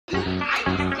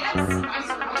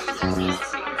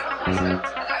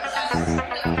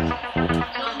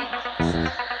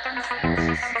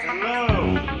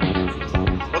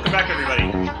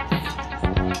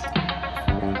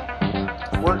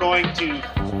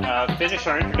finish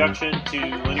our introduction to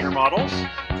linear models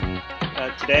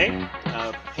today,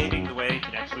 paving the way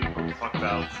to next week where we'll talk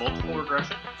about multiple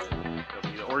regression.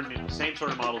 They'll be the same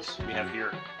sort of models we have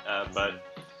here, but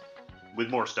with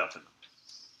more stuff in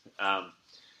them.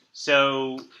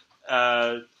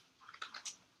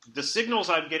 The signals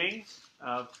I'm getting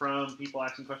from people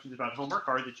asking questions about homework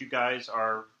are that you guys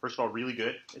are, first of all, really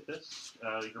good at this.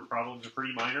 Your problems are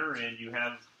pretty minor, and you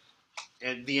have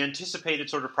the anticipated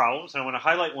sort of problems. And I want to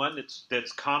highlight one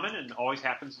that's common and always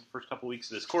happens in the first couple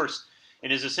weeks of this course,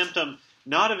 and is a symptom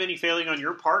not of any failing on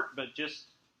your part, but just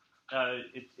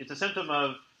it's a symptom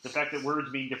of the fact that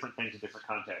words mean different things in different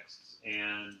contexts.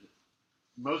 And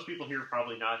most people here have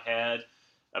probably not had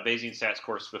a Bayesian stats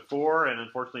course before, and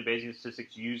unfortunately Bayesian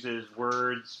statistics uses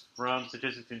words from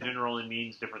statistics in general and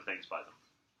means different things by them.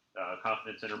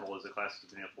 Confidence interval is a classic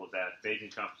example of that.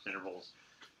 Bayesian confidence intervals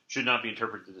should not be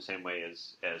interpreted the same way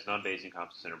as non-Bayesian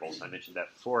confidence intervals. I mentioned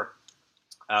that before.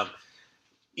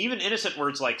 Even innocent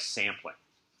words like sampling.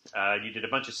 You did a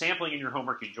bunch of sampling in your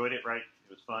homework. You enjoyed it, right? It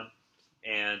was fun.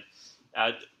 And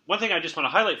one thing I just want to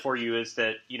highlight for you is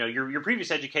that your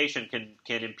previous education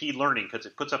can impede learning because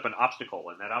it puts up an obstacle,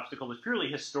 and that obstacle is purely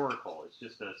historical. It's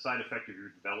just a side effect of your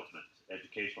development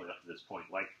educationally up to this point,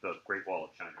 like the Great Wall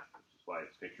of China, which is why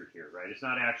it's pictured here, right? It's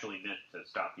not actually meant to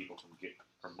stop people from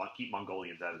keep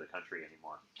Mongolians out of the country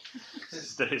anymore.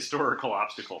 It's the historical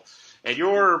obstacle. And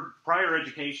your prior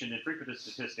education in frequentist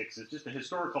statistics is just a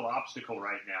historical obstacle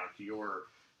right now to your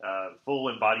full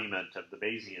embodiment of the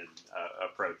Bayesian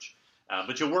approach.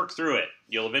 But you'll work through it.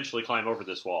 You'll eventually climb over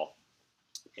this wall.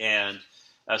 And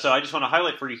so I just want to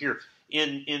highlight for you here.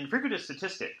 In frequentist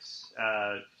statistics,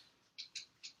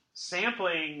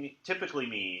 sampling typically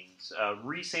means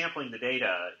resampling the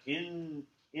data in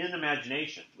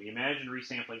imagination. We imagine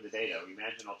resampling the data. We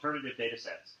imagine alternative data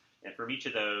sets. And from each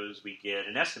of those, we get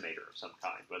an estimator of some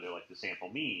kind, whether like the sample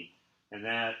mean. And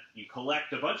that you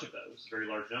collect a bunch of those, a very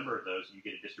large number of those, and you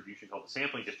get a distribution called the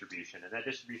sampling distribution. And that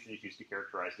distribution is used to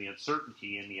characterize the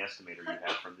uncertainty in the estimator you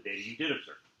have from the data you did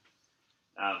observe.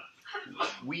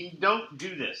 We don't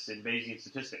do this in Bayesian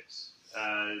statistics,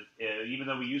 even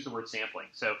though we use the word sampling.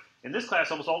 So in this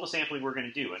class, almost all the sampling we're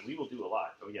going to do, and we will do a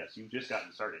lot. Oh yes, you've just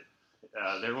gotten started.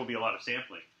 There will be a lot of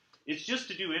sampling. It's just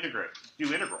to do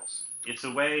integrals. It's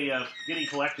a way of getting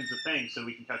collections of things so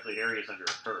we can calculate areas under a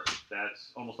curve.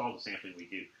 That's almost all the sampling we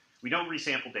do. We don't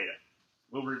resample data.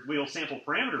 We'll sample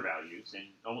parameter values, and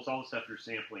almost all the stuff you're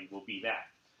sampling will be that.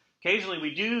 Occasionally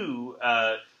we do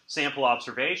sample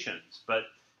observations,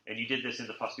 and you did this in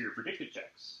the posterior predictive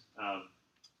checks.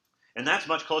 And that's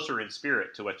much closer in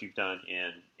spirit to what you've done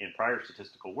in prior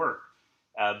statistical work.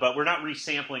 But we're not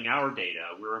resampling our data.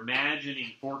 We're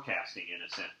imagining forecasting in a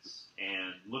sense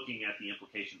and looking at the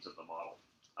implications of the model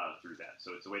through that.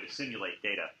 So it's a way to simulate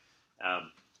data,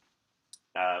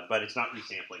 but it's not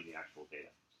resampling the actual data.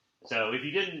 So if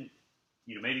you didn't,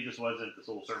 maybe this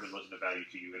little sermon wasn't of value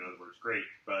to you. In other words, great.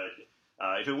 But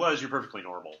if it was, you're perfectly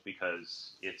normal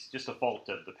because it's just a fault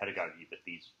of the pedagogy that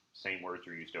these same words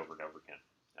are used over and over again.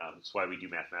 That's why we do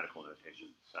mathematical notation.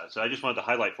 So I just wanted to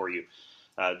highlight for you.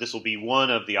 This will be one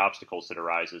of the obstacles that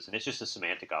arises, and it's just a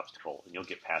semantic obstacle, and you'll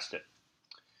get past it.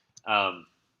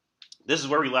 This is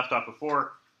where we left off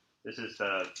before. This is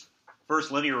the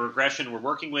first linear regression we're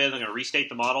working with. I'm going to restate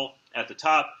the model at the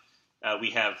top.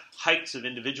 We have heights of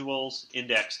individuals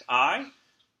indexed I,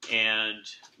 and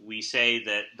we say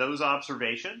that those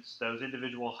observations, those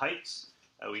individual heights,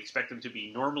 we expect them to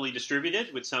be normally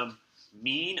distributed with some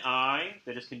mean I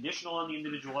that is conditional on the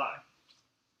individual I.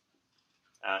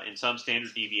 In some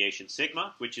standard deviation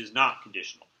sigma, which is not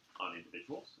conditional on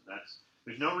individuals.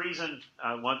 There's no reason,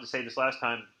 I wanted to say this last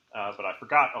time, but I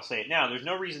forgot, I'll say it now, there's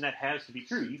no reason that has to be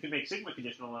true. You can make sigma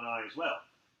conditional on I as well.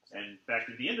 And in fact,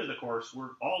 at the end of the course, we're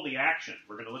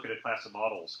going to look at a class of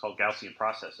models called Gaussian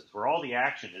processes, where all the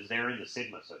action is there in the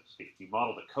sigma, so to speak. You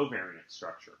model the covariance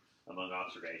structure among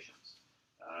observations.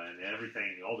 And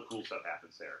everything, all the cool stuff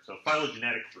happens there. So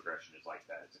phylogenetic regression is like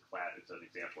that. It's an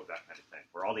example of that kind of thing,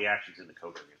 where all the action's in the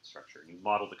covariance structure, and you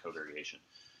model the covariation.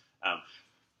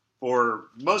 For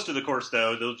most of the course,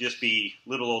 though, there'll just be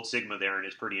little old sigma there, and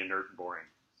it's pretty inert and boring.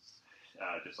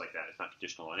 Just like that. It's not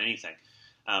conditional on anything.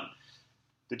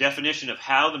 The definition of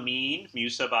how the mean, mu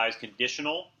sub I, is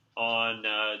conditional on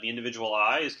the individual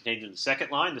I is contained in the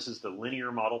second line. This is the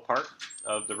linear model part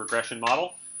of the regression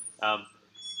model.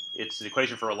 It's an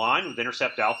equation for a line with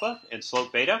intercept alpha and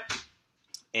slope beta,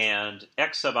 and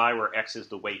x sub I, where x is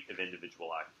the weight of individual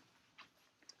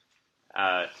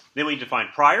I. Then we define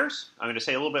priors. I'm going to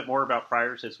say a little bit more about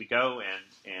priors as we go,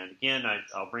 and again,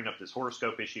 I'll bring up this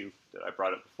horoscope issue that I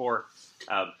brought up before.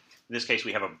 In this case,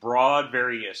 we have a broad,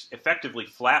 very effectively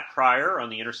flat prior on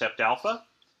the intercept alpha,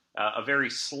 a very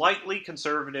slightly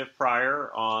conservative prior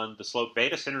on the slope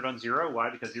beta centered on 0. Why?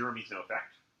 Because 0 means no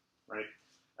effect, right?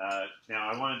 Now,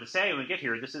 I wanted to say when we get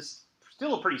here, this is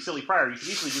still a pretty silly prior. You could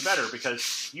easily do better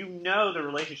because you know the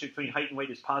relationship between height and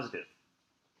weight is positive,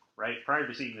 right, prior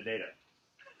to seeing the data.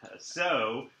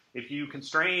 So if you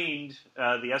constrained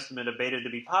the estimate of beta to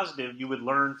be positive, you would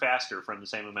learn faster from the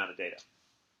same amount of data,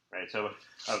 right? So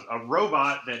a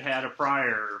robot that had a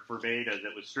prior for beta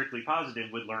that was strictly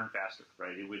positive would learn faster,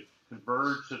 right? It would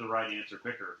converge to the right answer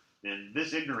quicker than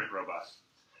this ignorant robot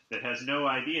that has no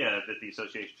idea that the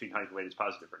association between height and weight is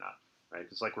positive or not, right?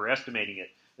 It's like we're estimating it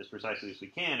as precisely as we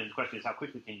can, and the question is how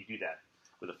quickly can you do that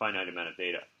with a finite amount of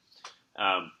data?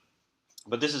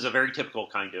 But this is a very typical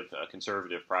kind of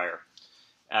conservative prior.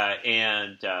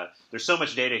 There's so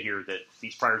much data here that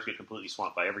these priors get completely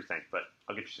swamped by everything, but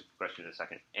I'll get you to the question in a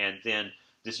second. And then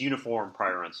this uniform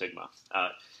prior on sigma.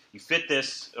 You fit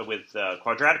this with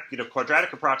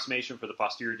quadratic approximation for the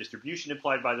posterior distribution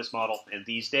implied by this model, and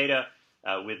these data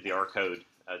with the R code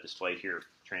displayed here,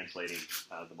 translating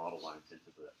the model lines into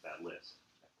that list.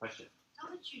 Question? How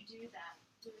would you do that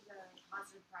with the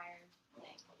positive prior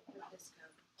thing with this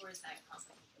code? Or is that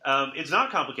complicated? It's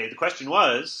not complicated. The question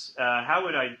was, how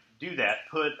would I do that?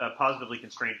 Put a positively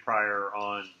constrained prior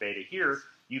on beta here.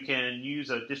 You can use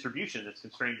a distribution that's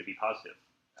constrained to be positive.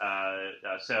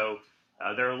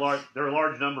 There are a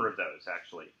large number of those,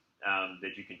 actually,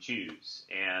 that you can choose.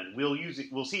 And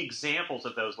we'll see examples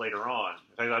of those later on.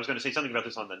 In fact, I was going to say something about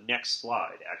this on the next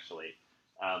slide, actually.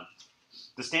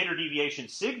 The standard deviation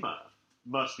sigma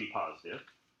must be positive.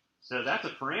 So that's a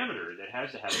parameter that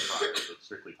has to have a prior that's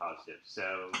strictly positive.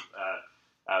 So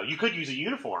you could use a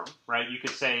uniform, right? You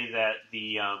could say that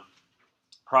the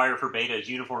prior for beta is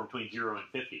uniform between 0 and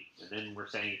 50. And then we're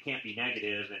saying it can't be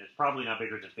negative, and it's probably not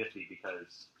bigger than 50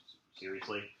 because,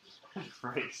 seriously,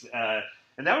 right?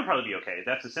 And that would probably be okay.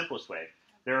 That's the simplest way.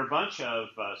 There are a bunch of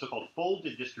so-called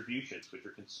folded distributions, which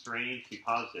are constrained to be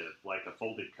positive, like a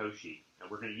folded Cauchy.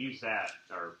 And we're going to use that,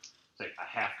 or it's like a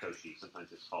half Cauchy,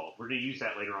 sometimes it's called. We're going to use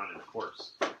that later on in the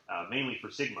course, mainly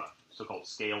for sigma, so-called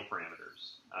scale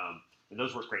parameters. And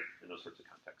those work great in those sorts of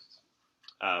contexts.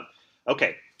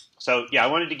 Okay, so yeah, I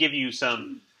wanted to give you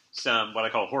some what I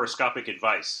call horoscopic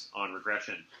advice on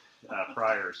regression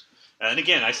priors. And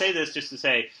again, I say this just to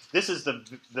say this is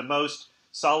the most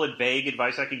solid, vague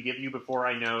advice I can give you before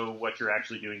I know what you're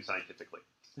actually doing scientifically.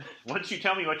 Once you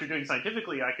tell me what you're doing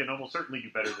scientifically, I can almost certainly do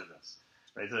better than this.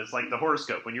 Right? So it's like the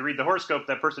horoscope. When you read the horoscope,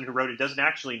 that person who wrote it doesn't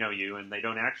actually know you, and they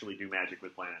don't actually do magic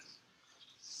with planets.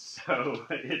 So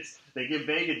they give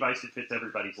vague advice that fits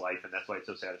everybody's life, and that's why it's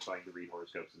so satisfying to read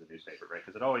horoscopes in the newspaper, right?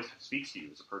 Because it always speaks to you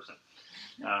as a person.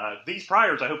 These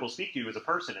priors, I hope, will speak to you as a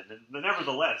person, and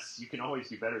nevertheless, you can always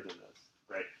do better than this,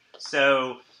 right?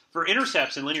 So for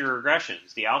intercepts in linear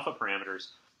regressions, the alpha parameters,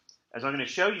 as I'm going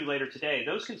to show you later today,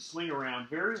 those can swing around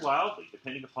very wildly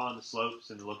depending upon the slopes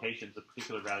and the locations of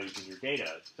particular values in your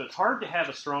data. So it's hard to have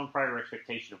a strong prior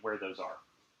expectation of where those are.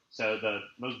 So the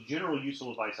most general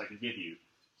useful advice I can give you,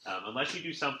 unless you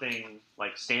do something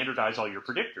like standardize all your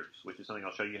predictors, which is something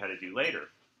I'll show you how to do later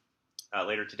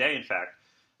today, in fact,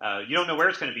 you don't know where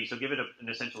it's going to be, so give it an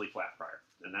essentially flat prior.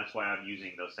 And that's why I'm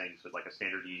using those things with like a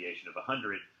standard deviation of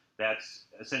 100. That's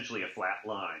essentially a flat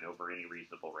line over any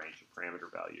reasonable range of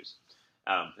parameter values.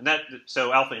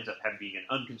 So alpha ends up being an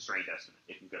unconstrained estimate.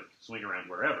 It can swing around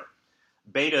wherever.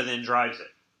 Beta then drives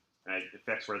it, right? It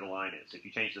affects where the line is. If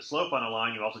you change the slope on a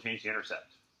line, you also change the intercept.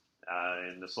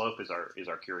 And the slope is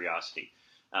our curiosity.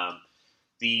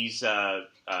 These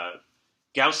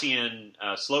Gaussian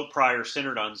slope priors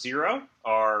centered on 0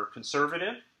 are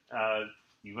conservative.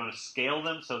 You want to scale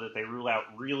them so that they rule out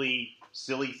really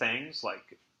silly things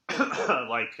like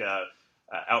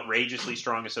outrageously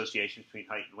strong associations between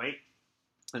height and weight.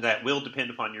 And that will depend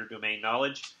upon your domain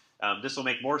knowledge. This will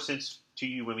make more sense to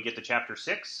you when we get to Chapter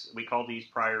 6. We call these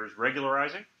priors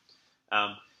regularizing.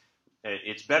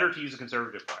 It's better to use a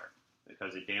conservative prior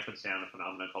because it dampens down a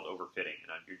phenomenon called overfitting.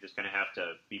 And you're just going to have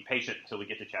to be patient until we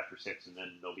get to Chapter 6, and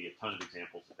then there'll be a ton of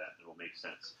examples of that, and it'll make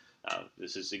sense.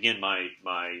 This is, again,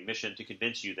 my mission to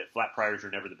convince you that flat priors are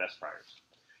never the best priors.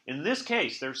 In this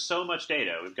case, there's so much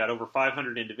data. We've got over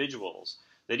 500 individuals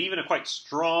that even a quite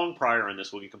strong prior on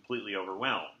this will get completely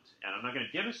overwhelmed. And I'm not going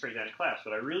to demonstrate that in class,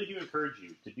 but I really do encourage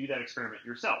you to do that experiment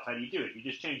yourself. How do you do it? You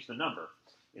just change the number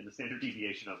in the standard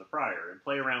deviation of the prior and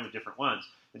play around with different ones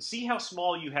and see how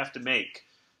small you have to make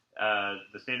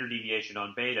the standard deviation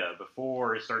on beta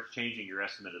before it starts changing your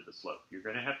estimate of the slope. You're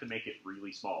going to have to make it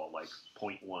really small, like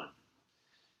 0.1.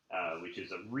 which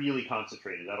is a really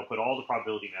concentrated. That'll put all the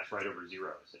probability mass right over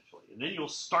 0, essentially. And then you'll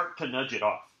start to nudge it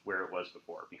off where it was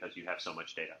before because you have so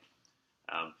much data.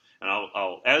 And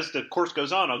I'll, as the course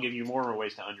goes on, I'll give you more and more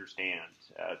ways to understand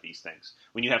these things.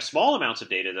 When you have small amounts of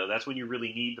data, though, that's when you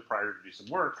really need the prior to do some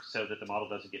work so that the model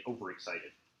doesn't get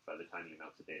overexcited by the tiny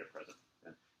amounts of data present.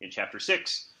 And in Chapter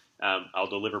 6, I'll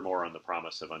deliver more on the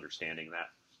promise of understanding that.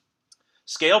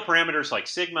 Scale parameters like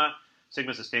sigma.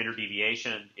 Sigma is a standard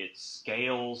deviation. It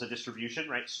scales a distribution,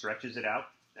 right? Stretches it out.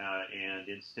 And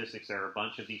in statistics, there are a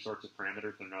bunch of these sorts of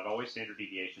parameters. They're not always standard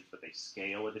deviations, but they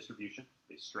scale a distribution.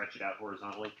 They stretch it out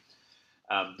horizontally.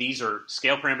 These are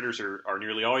scale parameters are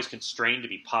nearly always constrained to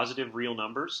be positive real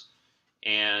numbers,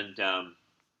 and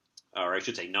or I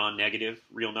should say non-negative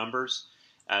real numbers.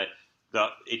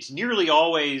 It's nearly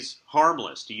always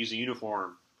harmless to use a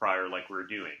uniform prior like we're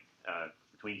doing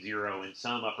between 0 and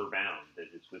some upper bound that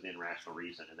is within rational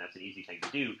reason, and that's an easy thing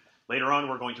to do. Later on,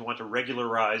 we're going to want to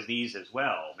regularize these as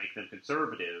well, make them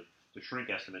conservative to shrink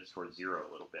estimates towards 0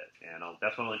 a little bit. And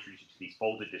that's when I'll introduce you to these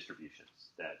folded distributions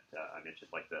that I mentioned,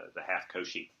 like the half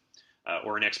Cauchy.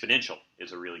 Or an exponential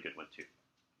is a really good one, too.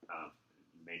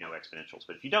 You may know exponentials,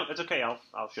 but if you don't, that's okay.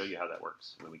 I'll show you how that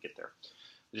works when we get there.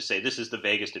 I'll just say this is the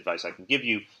vaguest advice I can give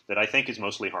you that I think is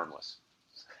mostly harmless.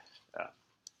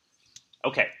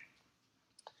 Okay.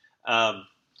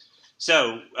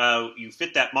 So you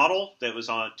fit that model that was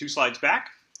on 2 slides back,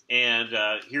 and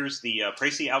here's the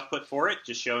Précis output for it,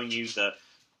 just showing you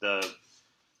the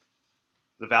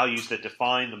values that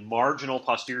define the marginal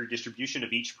posterior distribution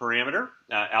of each parameter,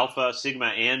 alpha, sigma,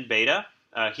 and beta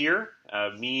here,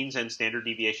 means and standard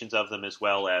deviations of them, as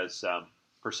well as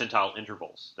percentile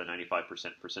intervals, the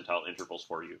 95% percentile intervals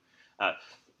for you.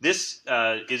 This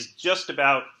is just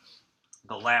about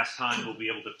the last time we'll be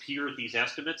able to peer at these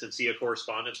estimates and see a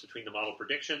correspondence between the model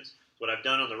predictions. What I've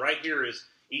done on the right here is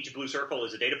each blue circle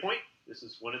is a data point. This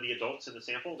is one of the adults in the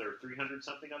sample. There are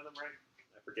 300-something of them, right?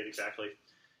 I forget exactly.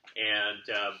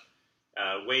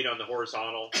 And weight on the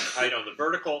horizontal, height on the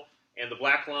vertical, and the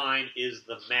black line is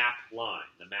the map line,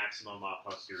 the maximum a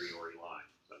posteriori line.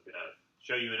 So I'm going to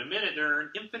show you in a minute there are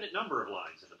an infinite number of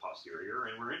lines in the posterior,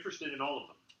 and we're interested in all of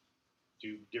them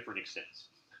to different extents.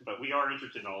 But we are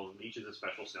interested in all of them. Each is a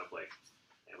special snowflake,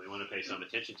 and we want to pay some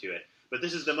attention to it. But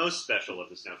this is the most special of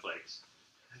the snowflakes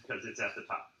because it's at the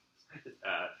top.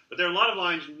 But there are a lot of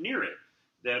lines near it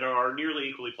that are nearly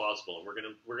equally plausible, and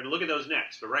we're gonna look at those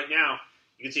next. But right now,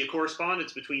 you can see a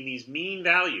correspondence between these mean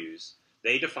values.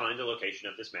 They define the location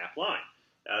of this map line.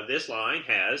 This line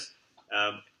has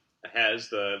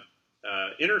the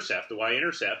intercept, the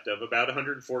y-intercept of about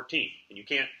 114, and you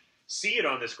can't see it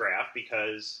on this graph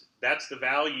because that's the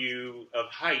value of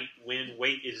height when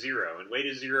weight is 0, and weight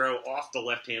is 0 off the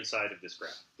left-hand side of this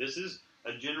graph. This is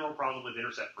a general problem with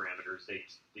intercept parameters. They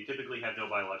typically have no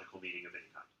biological meaning of any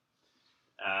kind,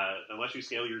 unless you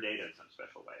scale your data in some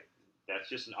special way. That's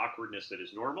just an awkwardness that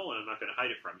is normal, and I'm not going to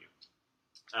hide it from you.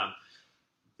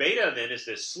 Beta, then, is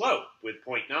this slope with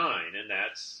 0.9, and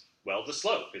that's, well, the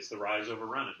slope. It's the rise over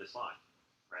run of this line,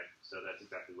 right? So that's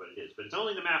exactly what it is. But it's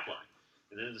only the map line.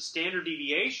 And then the standard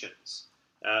deviations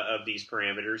of these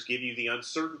parameters give you the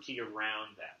uncertainty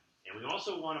around that. And we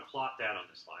also want to plot that on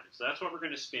this line. So that's what we're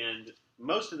going to spend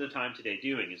most of the time today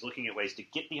doing, is looking at ways to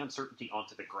get the uncertainty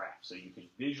onto the graph so you can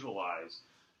visualize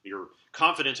your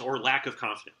confidence or lack of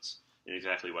confidence in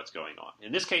exactly what's going on.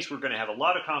 In this case, we're going to have a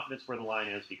lot of confidence where the line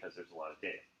is because there's a lot of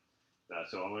data.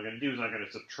 So what we're going to do is I'm going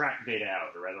to subtract data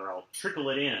out, or rather I'll trickle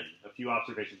it in a few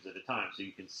observations at a time so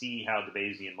you can see how the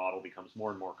Bayesian model becomes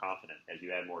more and more confident as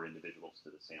you add more individuals to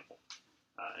the sample.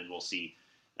 And we'll see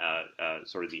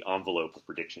sort of the envelope of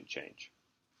prediction change.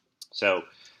 So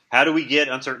how do we get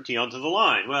uncertainty onto the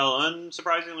line? Well,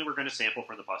 unsurprisingly, we're going to sample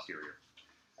from the posterior.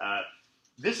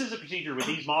 This is a procedure with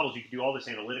these models. You can do all this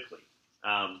analytically.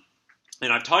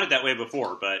 And I've taught it that way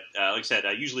before, but like I said,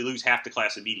 I usually lose half the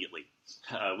class immediately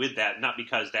with that, not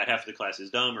because that half of the class is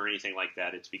dumb or anything like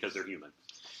that. It's because they're human.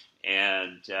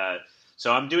 And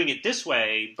so I'm doing it this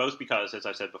way, both because, as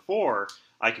I said before,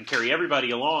 I can carry everybody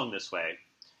along this way.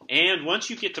 And once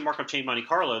you get to Markov chain Monte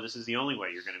Carlo, this is the only way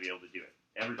you're going to be able to do it.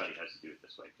 Everybody has to do it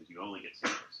this way because you only get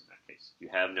samples in that case. You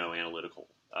have no analytical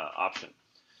option.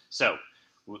 So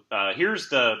here's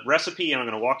the recipe, and I'm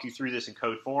going to walk you through this in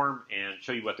code form and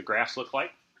show you what the graphs look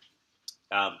like.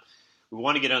 We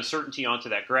want to get uncertainty onto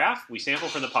that graph. We sample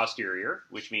from the posterior,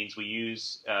 which means we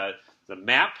use the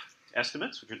map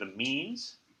estimates, which are the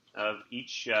means of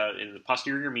each, in the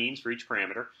posterior means for each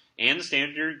parameter, and the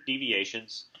standard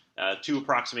deviations to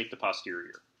approximate the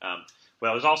posterior.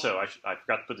 Well, there's also, I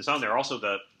forgot to put this on there, also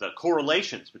the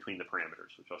correlations between the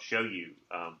parameters, which I'll show you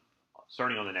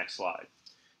starting on the next slide.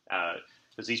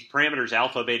 because these parameters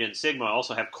alpha, beta, and sigma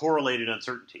also have correlated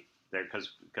uncertainty there,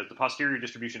 because the posterior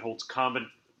distribution holds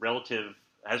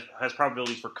has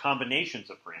probabilities for combinations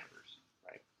of parameters,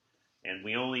 right? And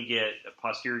we only get a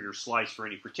posterior slice for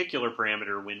any particular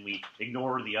parameter when we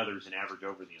ignore the others and average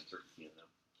over the uncertainty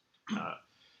in them.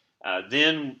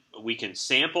 Then we can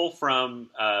sample from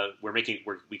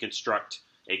we construct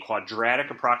a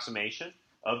quadratic approximation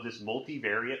of this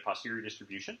multivariate posterior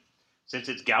distribution. Since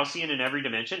it's Gaussian in every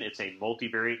dimension, it's a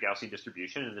multivariate Gaussian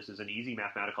distribution, and this is an easy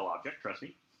mathematical object, trust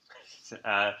me.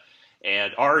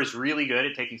 And R is really good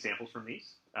at taking samples from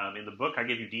these. In the book, I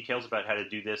give you details about how to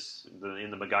do this in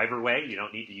the MacGyver way. You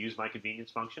don't need to use my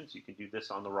convenience functions. You can do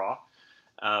this on the raw.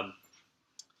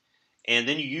 And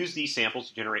then you use these samples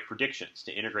to generate predictions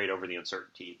to integrate over the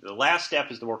uncertainty. The last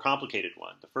step is the more complicated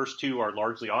one. The first two are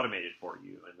largely automated for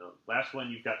you. And the last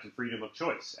one, you've got some freedom of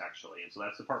choice, actually. And so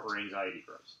that's the part where anxiety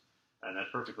grows. And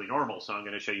that's perfectly normal, so I'm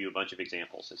going to show you a bunch of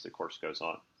examples as the course goes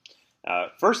on.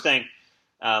 First thing,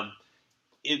 the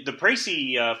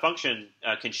Précis function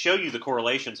can show you the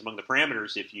correlations among the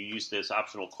parameters if you use this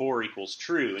optional core equals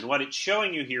true. And what it's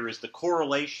showing you here is the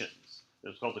correlations.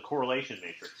 It's called the correlation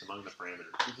matrix among the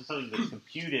parameters. This is something that's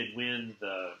computed when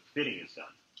the fitting is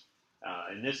done.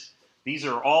 And these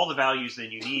are all the values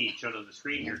that you need shown on the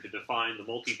screen here to define the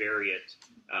multivariate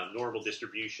normal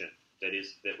distribution that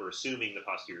we're assuming the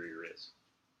posterior is.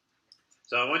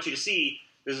 So I want you to see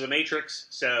this is a matrix.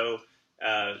 So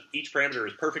each parameter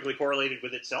is perfectly correlated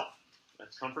with itself.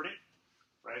 That's comforting,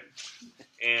 right?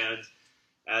 And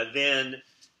then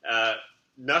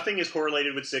nothing is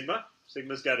correlated with sigma.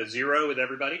 Sigma's got a 0 with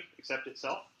everybody except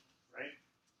itself, right?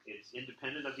 It's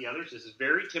independent of the others. This is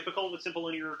very typical with simple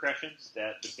linear regressions,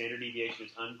 that the standard deviation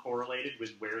is uncorrelated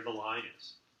with where the line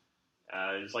is.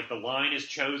 It's like the line is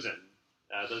chosen.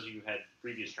 Those of you who had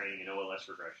previous training in OLS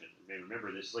regression may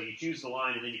remember this. Like you choose the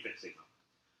line and then you pick sigma.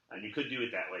 And you could do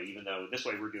it that way, even though this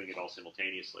way we're doing it all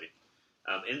simultaneously.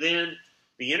 And then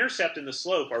the intercept and the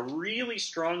slope are really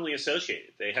strongly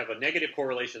associated. They have a negative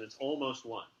correlation that's almost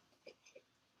 1.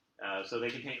 So they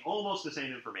contain almost the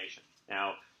same information.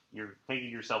 Now, you're thinking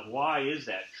to yourself, why is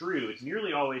that true? It's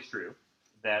nearly always true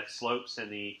that slopes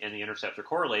and the intercept are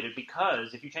correlated,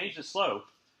 because if you change the slope,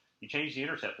 you change the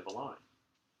intercept of a line,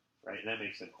 right? And that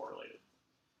makes them correlated.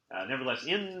 Nevertheless,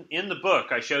 in the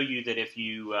book, I show you that if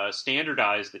you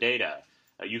standardize the data,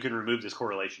 you can remove this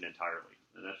correlation entirely.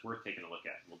 And that's worth taking a look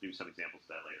at. We'll do some examples of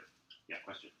that later. Yeah,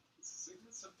 question? Is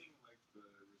sigma something like the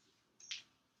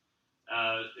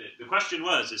residuals? The question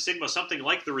was, is sigma something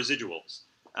like the residuals?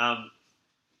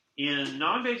 In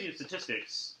non-Bayesian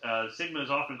statistics, sigma is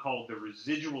often called the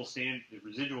residual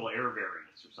error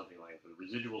variance, or something like that, the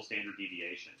residual standard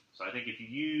deviation. So I think if you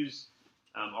use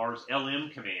R's LM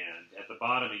command at the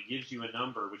bottom, it gives you a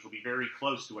number which will be very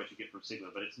close to what you get from sigma,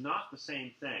 but it's not the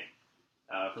same thing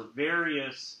for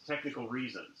various technical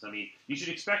reasons. I mean, you should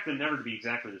expect them never to be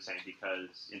exactly the same,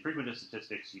 because in frequentist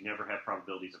statistics, you never have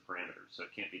probabilities of parameters, so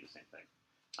it can't be the same thing.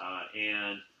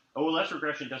 And OLS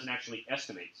regression doesn't actually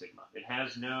estimate sigma. It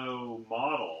has no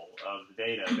model of the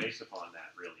data based upon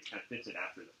that, really. It kind of fits it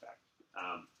after the fact.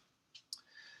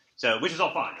 Which is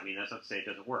all fine. I mean, that's not to say it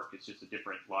doesn't work. It's just a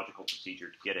different logical procedure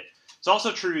to get it. It's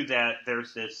also true that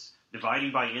there's this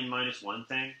dividing by n-1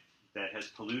 thing that has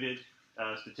polluted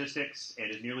statistics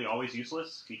and is nearly always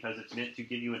useless, because it's meant to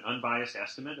give you an unbiased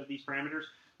estimate of these parameters,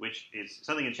 which is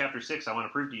something in Chapter 6 I want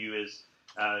to prove to you is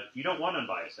you don't want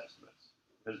unbiased estimates,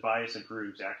 because bias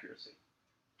improves accuracy.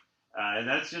 And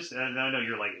that's just, I know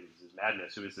you're like, this is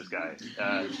madness, who is this guy?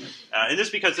 And this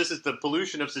is because this is the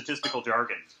pollution of statistical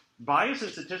jargon. Bias in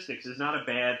statistics is not a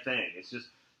bad thing. It's just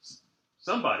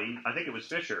somebody, I think it was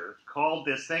Fisher, called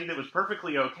this thing that was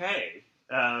perfectly okay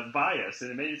bias, and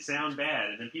it made it sound bad,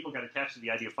 and then people got attached to the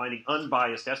idea of finding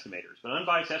unbiased estimators. But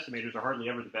unbiased estimators are hardly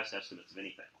ever the best estimates of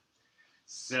anything.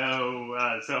 So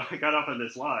I got off on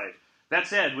this line. That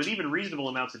said, with even reasonable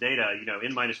amounts of data,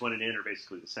 n-1 and n are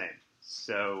basically the same.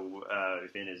 So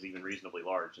if n is even reasonably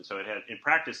large, and so in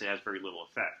practice it has very little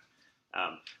effect.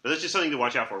 But that's just something to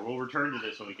watch out for. We'll return to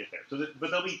this when we get there.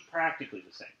 But they'll be practically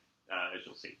the same, as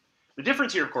you'll see. The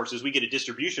difference here, of course, is we get a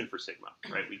distribution for sigma,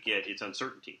 right? We get its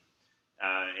uncertainty,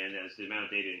 and as the amount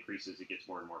of data increases, it gets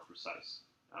more and more precise.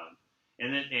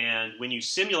 And when you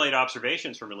simulate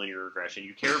observations from a linear regression,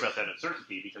 you care about that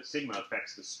uncertainty, because sigma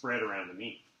affects the spread around the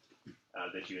mean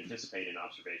that you anticipate in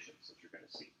observations that you're going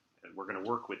to see. And we're going to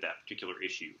work with that particular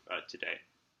issue today.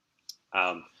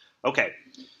 Okay,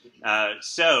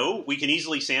 so we can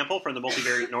easily sample from the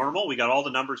multivariate normal. We got all the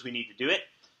numbers we need to do it.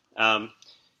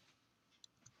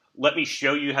 Let me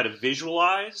show you how to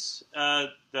visualize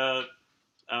the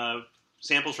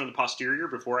samples from the posterior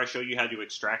before I show you how to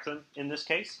extract them in this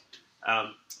case.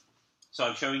 So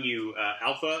I'm showing you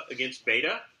alpha against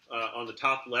beta on the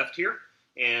top left here,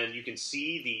 and you can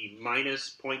see the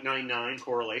minus 0.99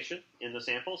 correlation in the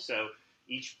sample. So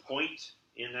each point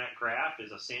in that graph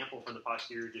is a sample from the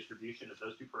posterior distribution of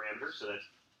those two parameters. So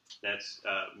that's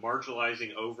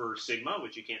marginalizing over sigma,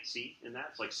 which you can't see in that.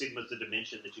 It's like sigma's the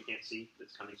dimension that you can't see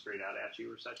that's coming straight out at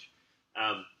you or such.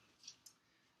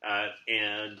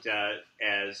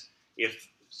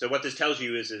 So what this tells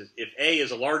you is if A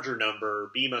is a larger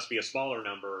number, B must be a smaller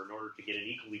number in order to get an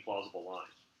equally plausible line.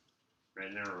 Right?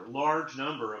 And there are a large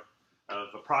number of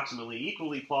approximately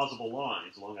equally plausible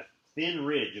lines along a thin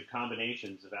ridge of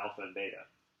combinations of alpha and beta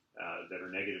that are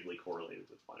negatively correlated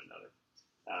with one another.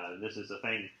 And this is the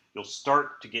thing you'll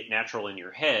start to get natural in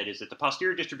your head, is that the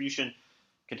posterior distribution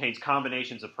contains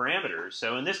combinations of parameters.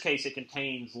 So in this case, it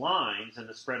contains lines and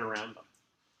the spread around them.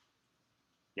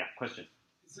 Yeah, question?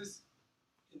 Is this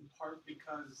in part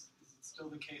because is it still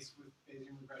the case with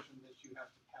Bayesian regression that you have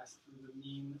to pass through the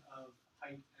mean of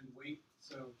height and weight?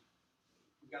 So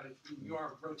you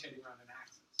are rotating around an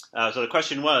axis. So the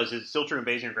question was, is it still true in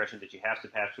Bayesian regression that you have to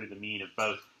pass through the mean of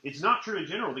both? It's not true in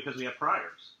general because we have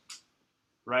priors,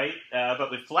 right? But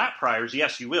with flat priors,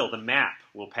 yes, you will. The map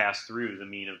will pass through the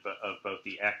mean of both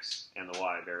the x and the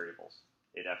y variables.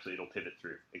 It'll pivot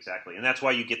through, exactly. And that's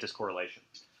why you get this correlation.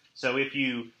 So if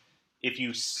you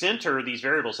center these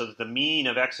variables so that the mean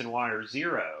of x and y are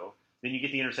 0, then you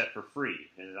get the intercept for free.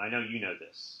 And I know you know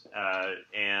this.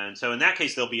 And so in that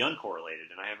case, they'll be uncorrelated.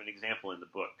 And I have an example in the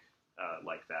book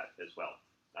like that as well.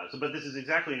 But this is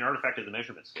exactly an artifact of the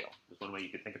measurement scale. Is one way you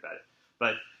could think about it.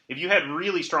 But if you had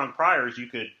really strong priors, you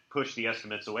could push the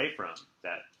estimates away from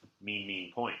that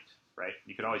mean point, right?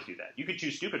 You could always do that. You could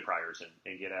choose stupid priors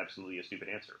and get absolutely a stupid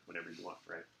answer whenever you want,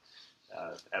 right?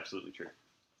 Absolutely true.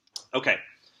 Okay.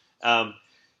 And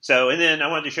then I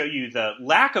wanted to show you the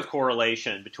lack of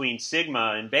correlation between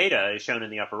sigma and beta is shown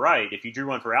in the upper right. If you drew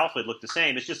one for alpha, it'd look the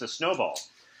same. It's just a snowball.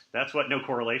 That's what no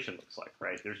correlation looks like,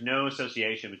 right? There's no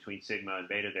association between sigma and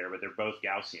beta there, but they're both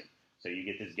Gaussian. So you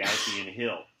get this Gaussian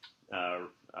hill,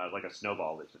 like a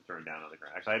snowball that's been thrown down on the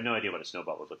ground. Actually, I have no idea what a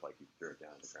snowball would look like if you threw it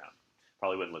down on the ground.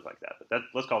 Probably wouldn't look like that, but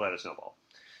let's call that a snowball.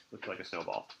 Looks like a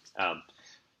snowball. Does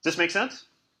this make sense?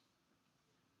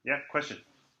 Yeah, question?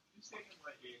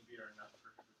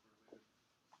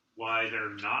 Why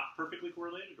they're not perfectly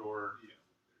correlated, or? Yeah,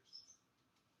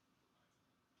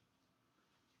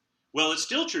 well, it's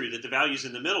still true that the values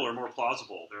in the middle are more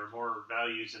plausible. There are more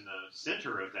values in the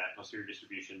center of that posterior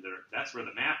distribution. That's where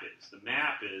the map is. The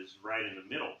map is right in the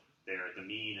middle there at the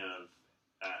mean of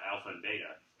alpha and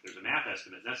beta. There's a map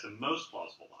estimate. That's the most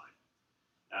plausible line.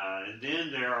 And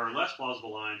then there are less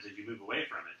plausible lines as you move away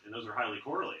from it, and those are highly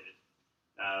correlated.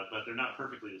 But they're not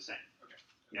perfectly the same. Okay.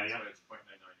 Yeah. It's 0.99.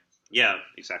 Yeah,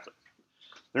 exactly.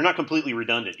 They're not completely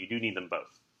redundant. You do need them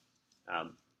both.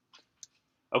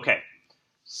 Okay.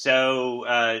 So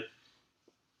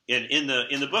in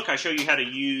the book, I show you how to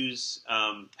use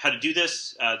how to do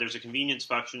this. There's a convenience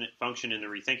function in the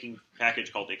rethinking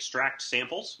package called extract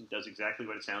samples. It does exactly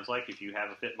what it sounds like. If you have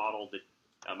a fit model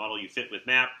a model you fit with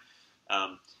map,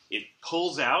 it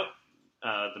pulls out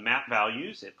the map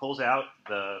values. It pulls out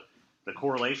the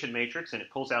correlation matrix, and it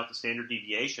pulls out the standard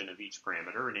deviation of each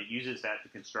parameter, and it uses that to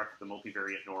construct the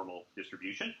multivariate normal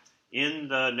distribution. In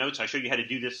the notes, I show you how to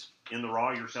do this in the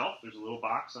raw yourself. There's a little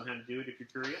box on how to do it if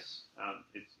you're curious.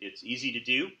 It's easy to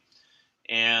do.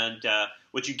 And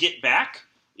what you get back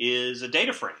is a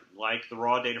data frame, like the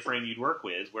raw data frame you'd work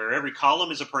with, where every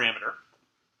column is a parameter.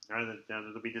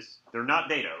 They're not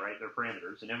data, right? They're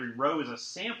parameters. And every row is a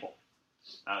sample,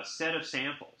 a set of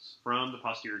samples from the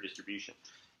posterior distribution.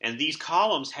 And these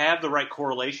columns have the right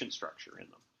correlation structure in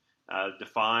them,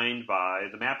 defined by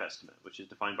the map estimate, which is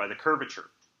defined by the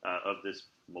curvature of this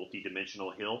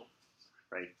multi-dimensional hill,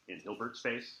 right, in Hilbert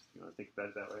space. You want to think about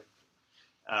it that way?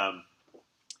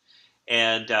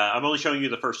 I'm only showing you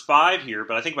the first 5 here,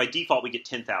 but I think by default we get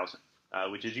 10,000,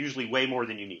 which is usually way more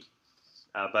than you need.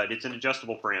 But it's an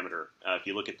adjustable parameter. If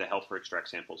you look at the help for extract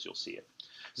samples, you'll see it.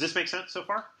 Does this make sense so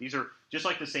far? These are just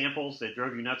like the samples that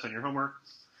drove you nuts on your homework,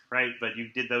 right? But you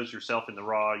did those yourself in the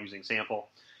raw using sample.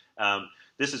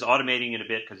 This is automating it a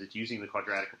bit because it's using the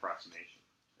quadratic approximation.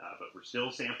 But we're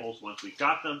still samples. Once we've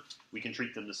got them, we can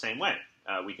treat them the same way.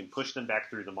 We can push them back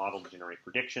through the model to generate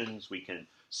predictions. We can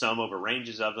sum over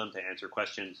ranges of them to answer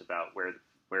questions about where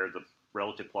the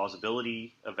relative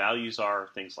plausibility of values are,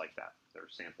 things like that. They're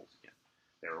samples again.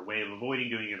 They're a way of avoiding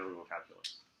doing integral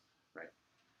calculus,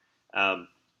 right?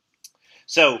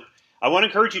 So I want to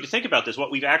encourage you to think about this. What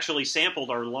we've actually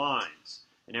sampled are lines.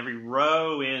 and every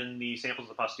row in the samples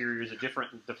of the posterior is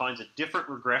defines a different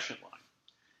regression line.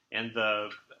 And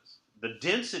the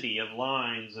density of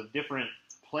lines of different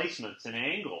placements and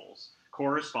angles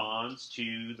corresponds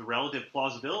to the relative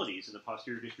plausibilities in the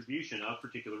posterior distribution of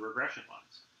particular regression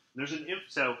lines.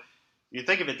 So you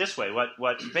think of it this way. What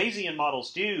Bayesian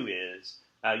models do is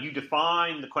you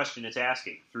define the question it's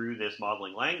asking through this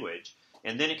modeling language,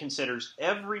 and then it considers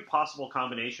every possible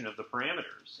combination of the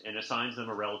parameters and assigns them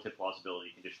a relative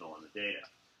plausibility conditional on the data.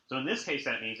 So in this case,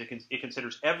 that means it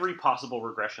considers every possible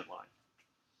regression line,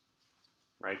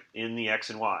 right, in the x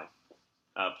and y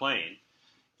plane,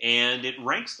 and it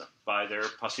ranks them by their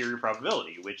posterior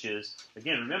probability, which is,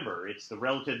 again, remember, it's the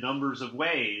relative numbers of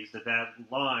ways that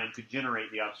line could generate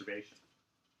the observation,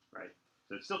 right?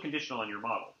 So it's still conditional on your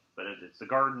model, but it's the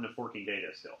garden of forking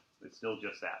data still. It's still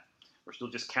just that. We're still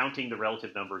just counting the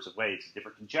relative numbers of ways that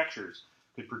different conjectures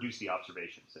could produce the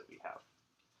observations that we have.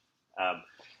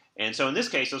 And so in this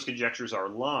case, those conjectures are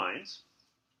lines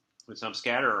with some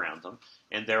scatter around them,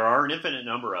 and there are an infinite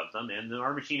number of them, and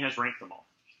our machine has ranked them all.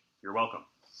 You're welcome,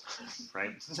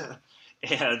 right?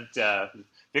 And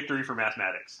victory for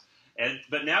mathematics.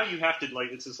 But now you have to,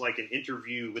 this is like an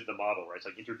interview with the model, right? It's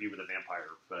like interview with a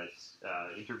vampire, but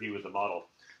interview with the model.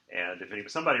 And if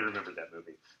somebody remembered that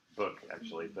book,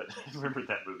 actually, but remembered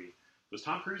that movie. Was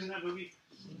Tom Cruise in that movie?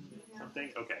 Yeah.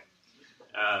 Something? Okay.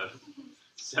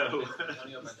 So,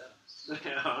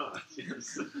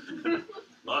 yes.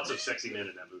 Lots of sexy men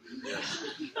in that movie, yes.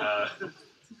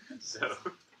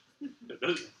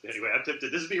 Anyway, I'm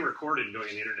tempted. This is being recorded and going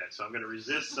on the internet, so I'm going to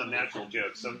resist some natural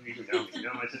jokes. Some of you who know me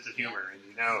know my sense of humor, and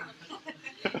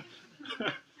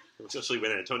especially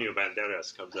when Antonio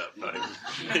Banderas comes up.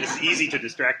 It's easy to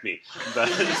distract me. But,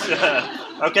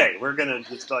 okay,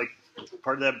 it's like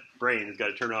part of that brain has got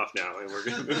to turn off now, and we're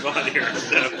going to move on here.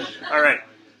 So, all right,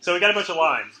 so we got a bunch of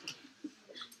lines.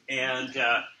 And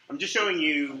I'm just showing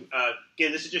you,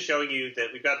 again, this is just showing you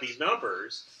that we've got these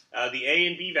numbers. The A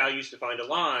and B values define a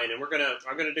line, and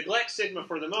I'm going to neglect sigma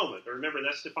for the moment. But remember,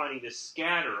 that's defining this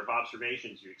scatter of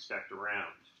observations you expect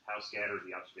around, how scattered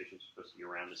the observations are supposed to be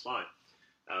around this line.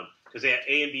 Because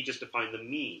A and B just define the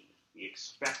mean, the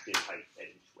expected height at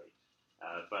each weight.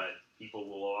 But people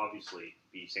will obviously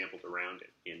be sampled around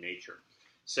it in nature.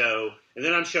 So, and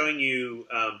then I'm showing you,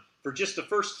 for just the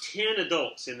first 10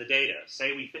 adults in the data,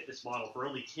 say we fit this model for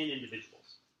only 10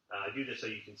 individuals. I do this so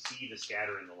you can see the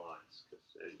scatter in the lines. Because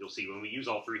you'll see when we use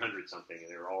all 300 something, and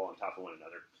they're all on top of one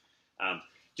another.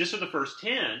 Just for the first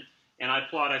 10, and I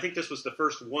plot, I think this was the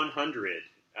first 100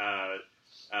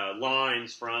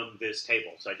 lines from this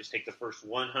table. So I just take the first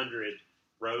 100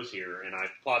 rows here, and I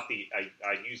plot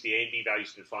I use the A and B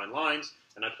values to define lines,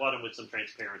 and I plot them with some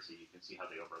transparency. You can see how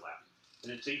they overlap.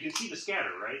 And then, so you can see the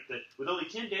scatter, right? That with only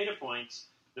 10 data points,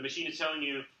 the machine is telling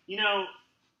you,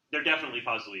 they're definitely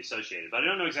positively associated, but I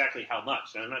don't know exactly how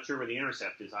much. And I'm not sure where the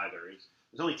intercept is either.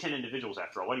 There's only 10 individuals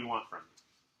after all. What do you want from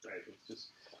me? Right? It's just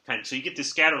so you get this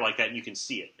scatter like that, and you can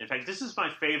see it. In fact, this is my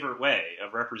favorite way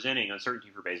of representing uncertainty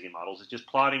for Bayesian models, is just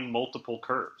plotting multiple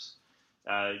curves.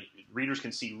 Readers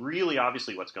can see really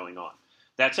obviously what's going on.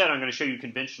 That said, I'm going to show you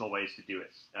conventional ways to do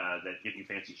it that give you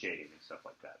fancy shading and stuff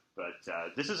like that. But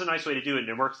this is a nice way to do it, and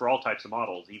it works for all types of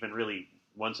models, even really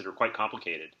ones that are quite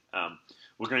complicated.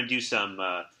 We're going to do some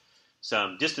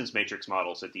distance matrix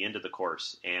models at the end of the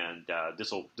course, and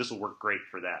this will work great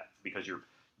for that because you're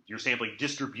sampling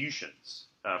distributions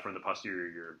from the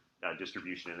posterior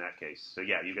distribution in that case. So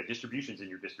yeah, you've got distributions in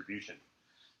your distribution,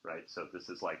 right? So this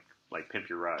is like Pimp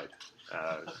Your Ride.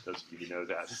 Those of you know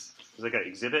that. Was that an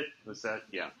exhibit? Was that?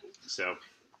 Yeah. So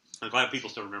I'm glad people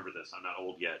still remember this. I'm not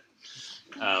old yet.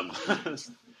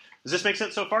 Does this make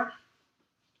sense so far?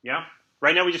 Yeah?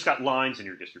 Right now we just got lines in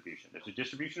your distribution. There's a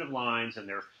distribution of lines, and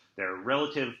their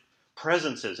relative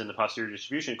presences in the posterior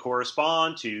distribution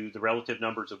correspond to the relative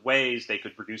numbers of ways they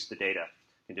could produce the data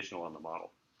conditional on the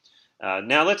model.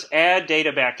 Now let's add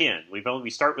data back in. We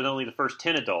start with only the first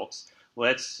 10 adults.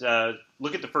 Let's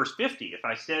look at the first 50. If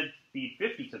I said feed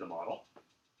 50 to the model,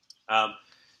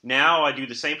 now I do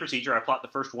the same procedure. I plot the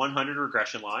first 100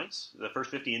 regression lines. The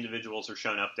first 50 individuals are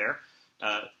shown up there.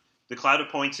 The cloud of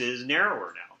points is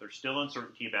narrower now. There's still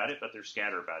uncertainty about it, but they're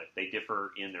scattered about it. They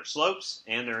differ in their slopes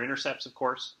and their intercepts, of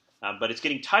course. But it's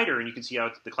getting tighter, and you can see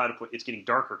how the cloud of points, it's getting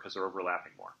darker because they're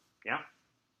overlapping more. Yeah?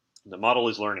 The model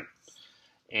is learning.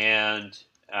 And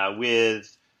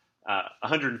with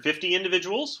 150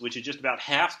 individuals, which is just about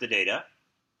half the data,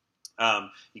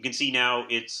 you can see now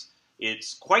it's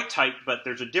quite tight, but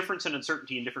there's a difference in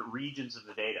uncertainty in different regions of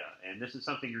the data. And this is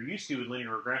something you're used to with linear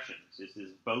regressions. It's this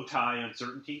bow tie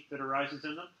uncertainty that arises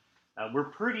in them. We're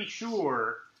pretty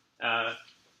sure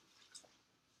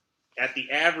at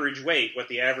the average weight what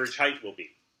the average height will be.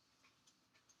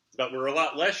 But we're a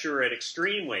lot less sure at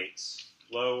extreme weights,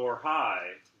 low or high,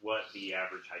 what the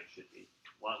average height should be.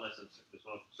 A lot less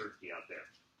uncertainty out there.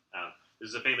 This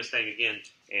is a famous thing again,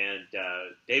 and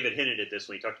David hinted at this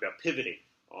when he talked about pivoting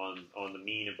on the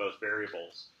mean of both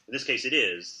variables. In this case, it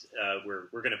is. We're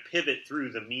going to pivot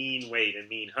through the mean weight and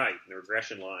mean height, and the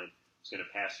regression line is going to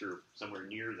pass through somewhere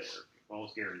near there,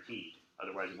 almost guaranteed.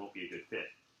 Otherwise, it won't be a good fit.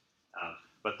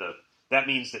 But that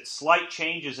means that slight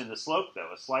changes in the slope, though,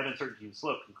 a slight uncertainty in the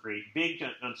slope can create big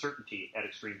uncertainty at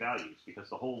extreme values because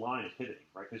the whole line is pivoting,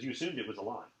 right? Because you assumed it was a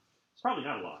line. It's probably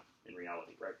not a line in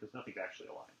reality, right? Because nothing's actually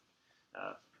a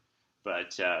line.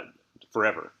 But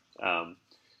forever.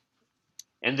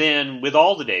 And then with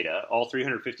all the data, all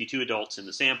 352 adults in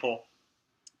the sample,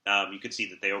 you can see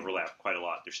that they overlap quite a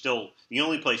lot. They're still, the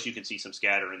only place you can see some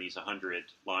scatter in these 100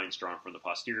 lines drawn from the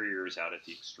posterior is out at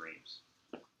the extremes.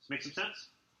 Does this make some sense?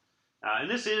 And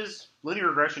this is linear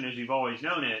regression as you've always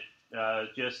known it,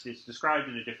 just it's described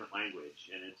in a different language.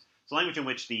 And it's a language in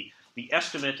which the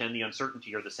estimate and the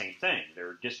uncertainty are the same thing.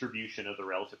 They're a distribution of the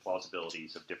relative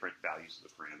plausibilities of different values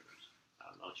of the parameters.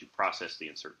 I'll let you process the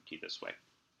uncertainty this way.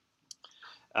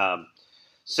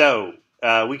 So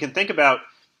we can think about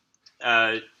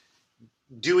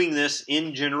doing this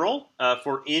in general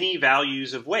for any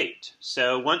values of weight.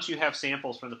 So once you have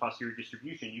samples from the posterior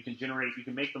distribution, you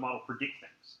can make the model predict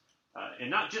things. And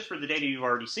not just for the data you've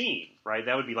already seen, right?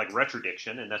 That would be like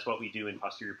retrodiction, and that's what we do in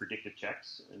posterior predictive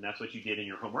checks, and that's what you did in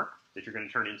your homework that you're going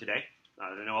to turn in today.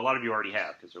 I know a lot of you already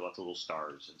have, because there are lots of little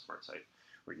stars in SmartSight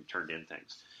where you turned in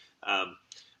things.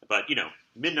 But,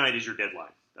 midnight is your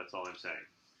deadline. That's all I'm saying.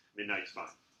 Midnight's fine.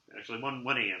 Actually, 1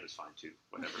 a.m. is fine, too.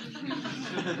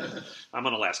 Whatever. I'm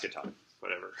on Alaska time.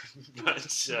 Whatever.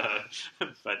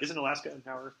 But isn't Alaska an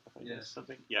hour behind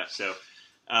something? Yeah, so...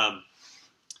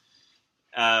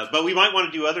 but we might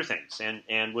want to do other things,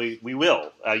 and we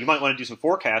will. You might want to do some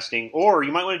forecasting, or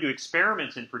you might want to do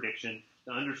experiments in prediction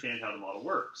to understand how the model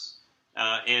works.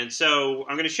 And so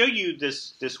I'm going to show you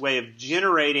this way of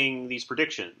generating these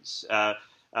predictions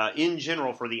in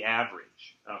general for the average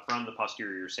from the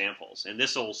posterior samples. And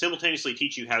this will simultaneously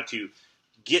teach you how to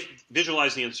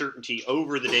visualize the uncertainty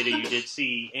over the data you did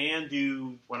see and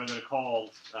do what I'm going to call...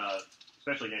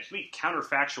 especially next week,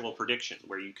 counterfactual prediction,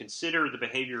 where you consider the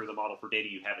behavior of the model for data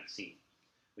you haven't seen,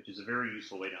 which is a very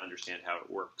useful way to understand how it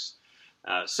works.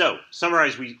 So,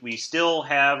 summarize, we still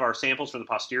have our samples for the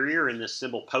posterior in this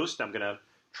symbol post. I'm going to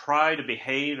try to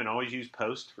behave and always use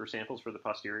post for samples for the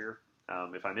posterior.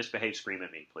 If I misbehave, scream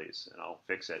at me, please, and I'll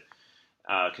fix it.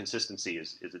 Consistency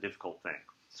is a difficult thing,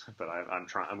 but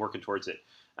I'm working towards it.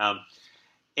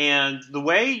 And the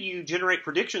way you generate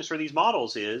predictions for these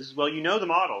models is, well, you know the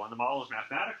model, and the model is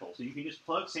mathematical, so you can just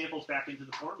plug samples back into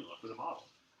the formula for the model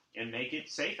and make it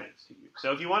say things to you.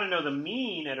 So if you want to know the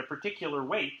mean at a particular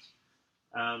weight,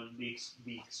 the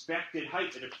expected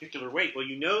height at a particular weight, well,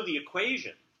 you know the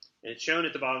equation, and it's shown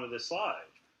at the bottom of this slide,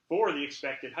 for the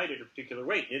expected height at a particular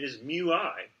weight. It is mu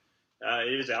I.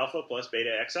 It is alpha plus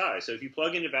beta xi. So if you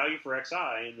plug in a value for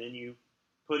xi, and then you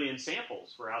put in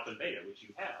samples for alpha and beta, which you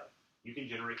have, you can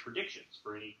generate predictions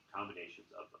for any combinations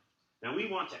of them. Now,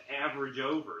 we want to average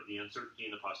over the uncertainty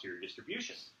in the posterior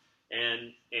distribution.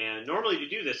 And normally to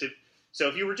do this,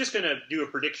 if you were just going to do a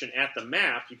prediction at the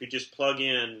map, you could just plug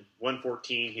in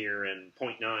 114 here and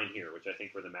 0.9 here, which I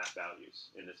think were the map values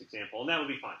in this example, and that would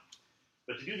be fine.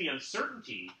 But to do the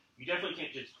uncertainty, you definitely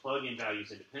can't just plug in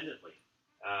values independently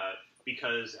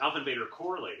because alpha and beta are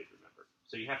correlated, remember.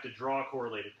 So you have to draw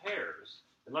correlated pairs.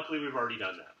 And luckily, we've already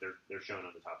done that. They're shown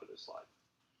on the top of this slide,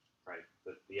 right?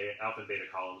 The alpha and beta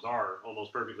columns are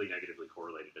almost perfectly negatively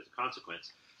correlated as a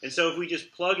consequence. And so if we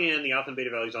just plug in the alpha and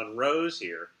beta values on rows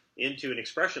here into an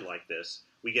expression like this,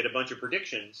 we get a bunch of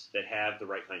predictions that have the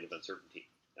right kind of uncertainty.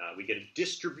 We get a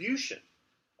distribution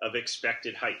of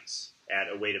expected heights at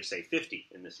a weight of, say, 50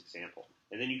 in this example.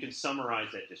 And then you can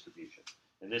summarize that distribution.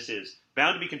 And this is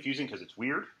bound to be confusing because it's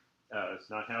weird. It's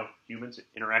not how humans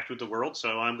interact with the world,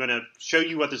 so I'm going to show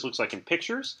you what this looks like in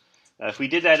pictures. If we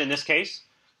did that in this case,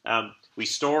 we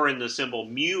store in the symbol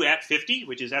mu at 50,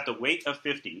 which is at the weight of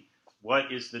 50, what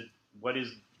is the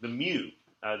mu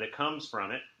that comes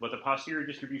from it. What the posterior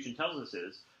distribution tells us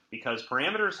is, because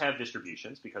parameters have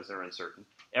distributions, because they're uncertain,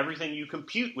 everything you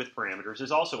compute with parameters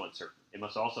is also uncertain. It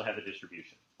must also have a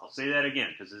distribution. I'll say that again,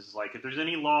 because this is like, if there's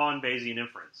any law in Bayesian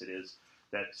inference, it is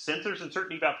that since there's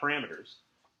uncertainty about parameters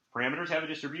have a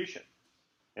distribution.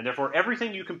 And therefore,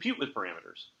 everything you compute with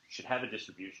parameters should have a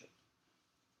distribution.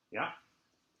 Yeah?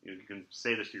 You can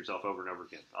say this to yourself over and over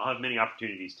again. I'll have many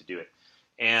opportunities to do it.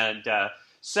 And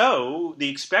so the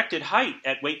expected height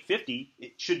at weight 50,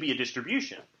 it should be a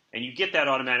distribution. And you get that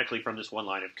automatically from this one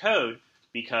line of code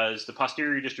because the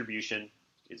posterior distribution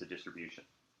is a distribution.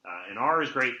 And R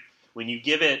is great. When you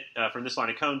give it, from this line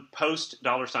of code, post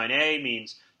 $A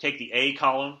means take the A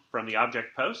column from the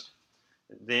object post.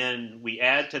 Then we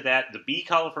add to that the B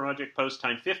column from object post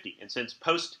times 50. And since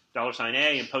post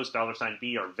 $A and post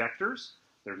 $B are vectors,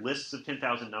 they're lists of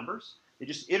 10,000 numbers, it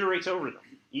just iterates over them,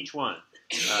 each one.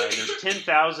 And there's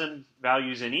 10,000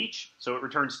 values in each, so it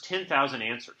returns 10,000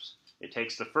 answers. It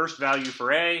takes the first value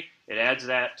for A, it adds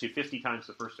that to 50 times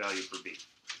the first value for B.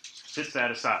 Sets that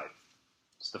aside.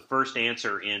 It's the first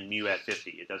answer in mu at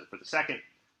 50. It does it for the second,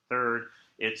 third.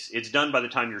 It's done by the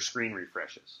time your screen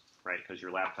refreshes, right? Because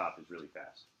your laptop is really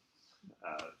fast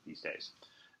these days.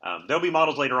 There'll be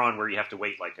models later on where you have to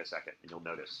wait like a second, and you'll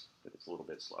notice that it's a little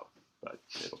bit slow, but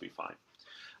it'll be fine.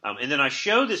 And then I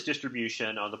show this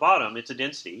distribution on the bottom. It's a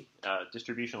density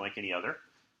distribution like any other.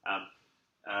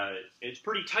 It's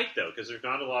pretty tight, though, because there's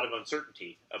not a lot of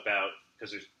uncertainty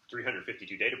because there's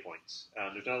 352 data points.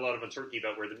 There's not a lot of uncertainty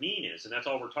about where the mean is, and that's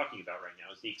all we're talking about right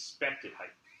now is the expected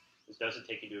height. This doesn't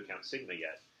take into account sigma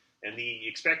yet. And the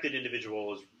expected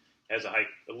individual has a height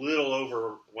a little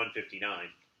over 159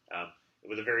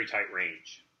 with a very tight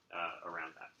range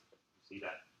around that. See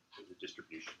that? There's a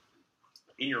distribution.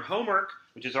 In your homework,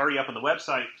 which is already up on the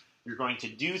website, you're going to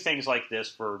do things like this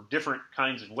for different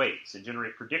kinds of weights and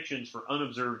generate predictions for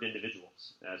unobserved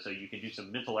individuals. So you can do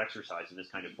some mental exercise in this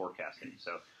kind of forecasting.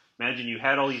 So imagine you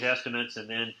had all these estimates, and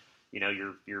then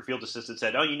your field assistant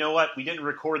said, "Oh, you know what? We didn't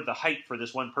record the height for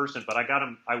this one person, but I got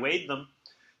them. I weighed them.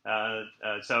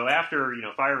 So after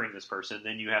firing this person,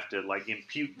 then you have to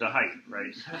impute the height,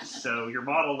 right? So your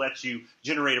model lets you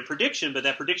generate a prediction, but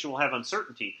that prediction will have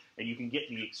uncertainty, and you can get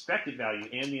the expected value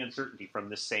and the uncertainty from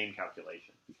this same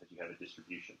calculation because you have a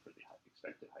distribution for the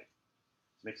expected height.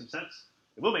 Does it make some sense?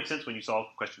 It will make sense when you solve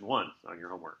question 1 on your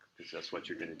homework because that's what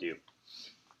you're going to do.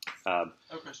 I have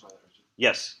a question about that, Richard.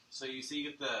 Yes. So you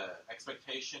get the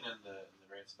expectation and the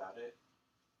variance about it.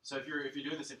 So if you're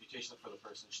doing this imputation for the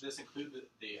person, should this include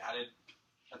the added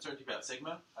uncertainty about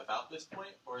sigma about this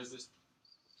point, or is this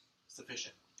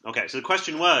sufficient? Okay, so the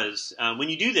question was, when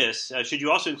you do this, should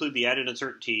you also include the added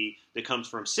uncertainty that comes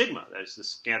from sigma, that is the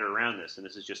scatter around this, and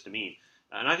this is just a mean?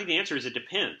 And I think the answer is it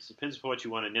depends. It depends on what you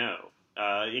want to know.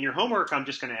 In your homework, I'm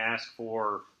just going to ask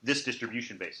for this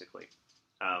distribution, basically.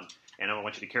 And I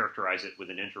want you to characterize it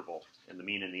with an interval, and the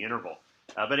mean and the interval.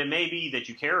 But it may be that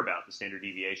you care about the standard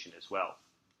deviation as well.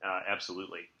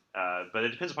 Absolutely. But it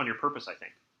depends upon your purpose, I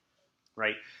think.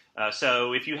 Right?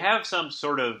 So if you have some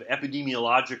sort of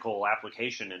epidemiological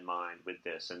application in mind with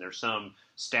this, and there's some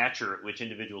stature at which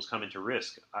individuals come into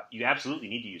risk, you absolutely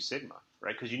need to use sigma,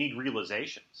 right? Because you need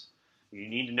realizations. You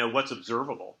need to know what's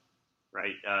observable,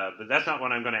 right? But that's not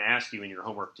what I'm going to ask you in your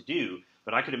homework to do.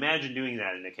 But I could imagine doing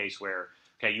that in a case where,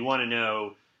 okay, you want to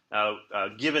know,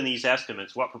 given these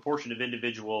estimates, what proportion of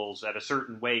individuals at a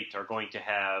certain weight are going to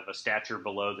have a stature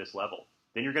below this level.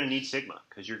 Then you're going to need sigma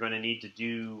because you're going to need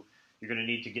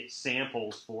to get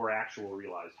samples for actual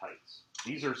realized heights.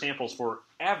 These are samples for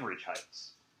average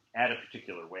heights at a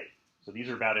particular weight. So these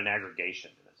are about an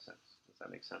aggregation in a sense. Does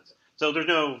that make sense? So there's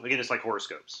again, it's like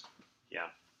horoscopes. Yeah,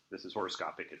 this is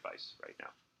horoscopic advice right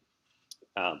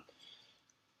now.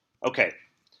 Okay,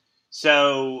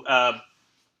 so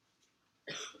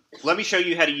let me show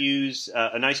you how to use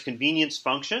a nice convenience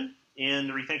function in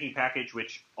the Rethinking package,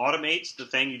 which automates the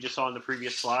thing you just saw in the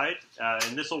previous slide.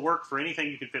 And this will work for anything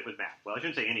you can fit with math. Well, I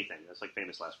shouldn't say anything. That's like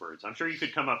famous last words. I'm sure you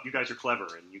could come up. You guys are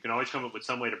clever, and you can always come up with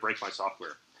some way to break my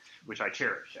software, which I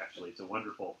cherish, actually. It's a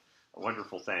wonderful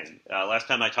thing. Last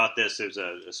time I taught this, there's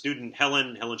a student,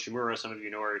 Helen Shimura, some of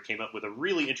you know her, came up with a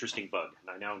really interesting bug.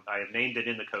 And I have named it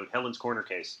in the code Helen's Corner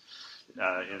Case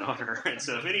in honor. And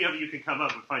so if any of you can come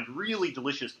up and find really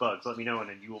delicious bugs, let me know, and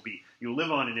then you'll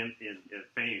live on in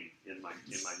fame in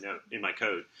my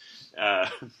code.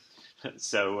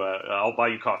 So I'll buy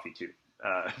you coffee too.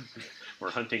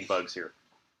 We're hunting bugs here.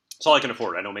 It's all I can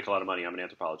afford. I don't make a lot of money. I'm an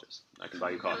anthropologist. I can buy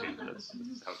you coffee. That's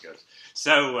how it goes.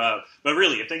 So, but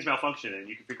really, if things malfunction and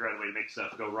you can figure out a way to make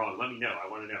stuff go wrong, let me know. I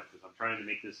want to know because I'm trying to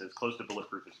make this as close to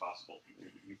bulletproof as possible.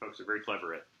 You folks are very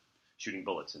clever at shooting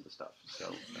bullets into stuff,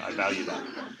 so I value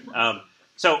that.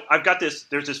 So I've got this.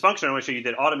 There's this function I want to show you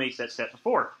that automates that step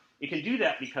before. It can do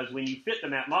that because when you fit the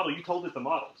map model, you told it the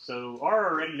model. So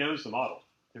R already knows the model.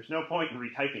 There's no point in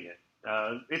retyping it.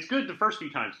 It's good the first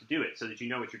few times to do it so that you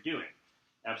know what you're doing.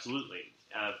 Absolutely.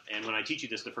 And when I teach you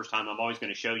this the first time, I'm always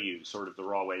going to show you sort of the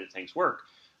raw way that things work.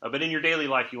 But in your daily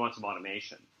life, you want some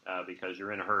automation because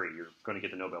you're in a hurry. You're going to get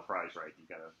the Nobel Prize, right? You've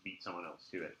got to beat someone else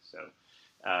to it.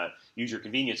 So use your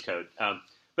convenience code.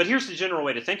 But here's the general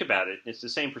way to think about it. It's the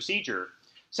same procedure.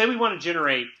 Say we want to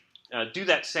generate do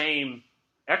that same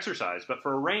exercise, but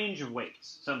for a range of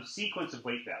weights, some sequence of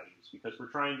weight values, because we're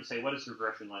trying to say, what does the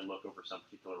regression line look over some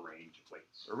particular range of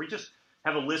weights? Or we just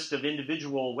have a list of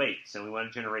individual weights, and we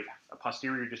want to generate a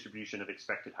posterior distribution of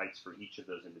expected heights for each of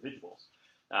those individuals.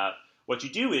 What you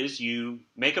do is you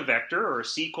make a vector or a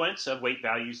sequence of weight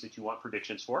values that you want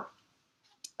predictions for.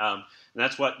 And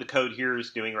that's what the code here is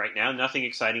doing right now. Nothing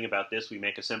exciting about this. We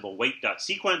make a symbol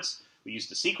weight.sequence. We use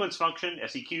the sequence function,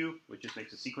 seq, which just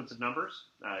makes a sequence of numbers.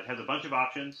 It has a bunch of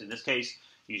options. In this case,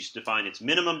 you just define its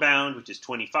minimum bound, which is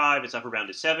 25. Its upper bound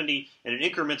is 70. And it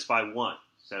increments by 1.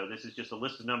 So this is just a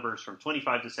list of numbers from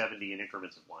 25 to 70 in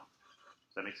increments of 1.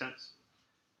 Does that make sense?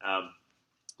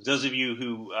 Those of you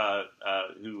who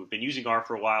have been using R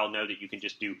for a while know that you can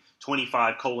just do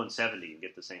 25:70 and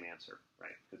get the same answer,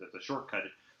 right? Because it's a shortcut.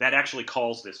 That actually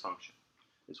calls this function,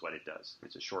 is what it does.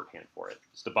 It's a shorthand for it.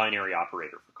 It's the binary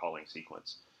operator for calling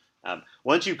sequence.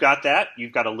 Once you've got that,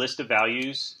 you've got a list of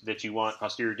values that you want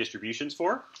posterior distributions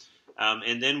for.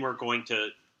 And then we're going to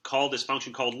call this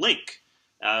function called link.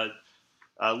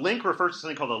 Link refers to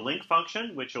something called a link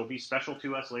function, which will be special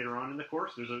to us later on in the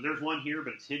course. There's one here,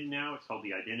 but it's hidden now. It's called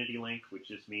the identity link, which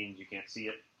just means you can't see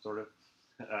it, sort of.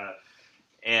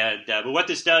 But what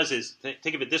this does is,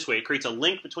 think of it this way. It creates a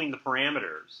link between the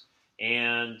parameters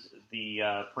and the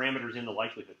parameters in the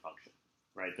likelihood function,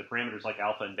 right? The parameters like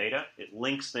alpha and beta, it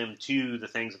links them to the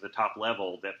things at the top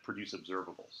level that produce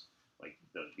observables, like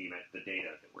the data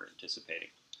that we're anticipating.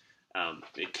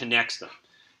 It connects them.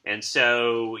 And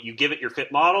so you give it your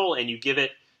fit model, and you give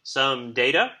it some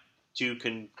data to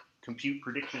compute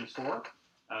predictions for.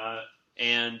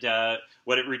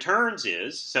 What it returns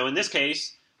is, so in this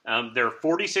case, there are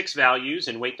 46 values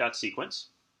in weight.sequence.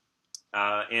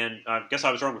 And I guess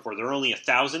I was wrong before. There are only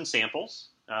 1,000 samples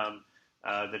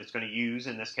that it's going to use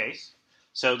in this case.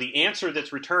 So the answer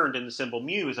that's returned in the symbol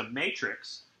mu is a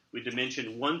matrix with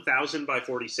dimension 1,000 by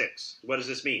 46. What does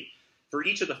this mean? For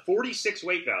each of the 46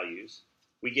 weight values,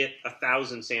 we get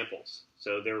 1,000 samples.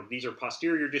 So these are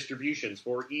posterior distributions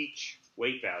for each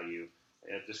weight value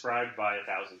described by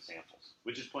 1,000 samples,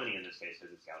 which is plenty in this case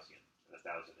because it's Gaussian. And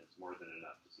 1,000 is more than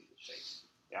enough to see the shape.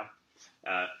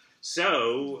 Yeah.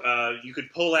 So you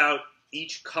could pull out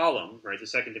each column, right? The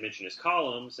second dimension is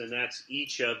columns, and that's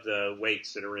each of the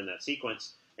weights that are in that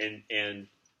sequence. And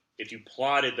if you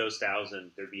plotted those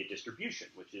 1,000, there'd be a distribution,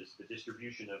 which is the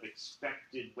distribution of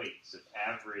expected weights, of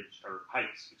average, or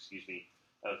heights, excuse me,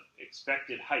 of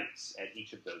expected heights at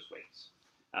each of those weights.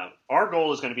 Our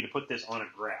goal is going to be to put this on a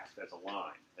graph as a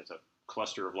line, as a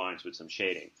cluster of lines with some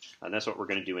shading. And that's what we're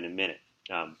going to do in a minute.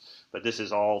 But this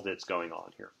is all that's going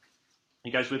on here.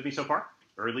 You guys with me so far?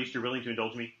 Or at least you're willing to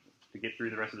indulge me to get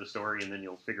through the rest of the story, and then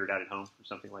you'll figure it out at home or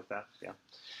something like that? Yeah,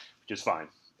 which is fine.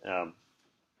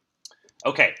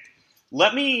 Okay.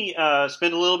 Let me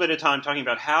spend a little bit of time talking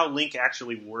about how link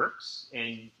actually works.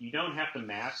 And you don't have to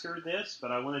master this,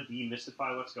 but I want to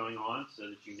demystify what's going on so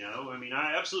that you know. I mean,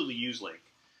 I absolutely use link.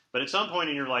 But at some point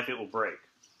in your life, it will break.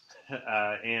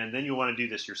 And then you'll want to do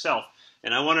this yourself.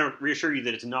 And I want to reassure you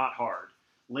that it's not hard.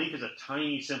 Link is a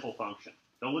tiny, simple function.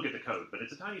 Don't look at the code, but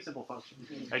it's a tiny, simple function.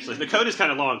 Actually, the code is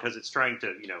kind of long because it's trying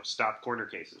to, stop corner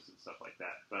cases and stuff like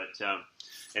that. But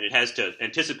and it has to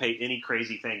anticipate any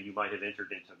crazy thing you might have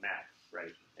entered into map,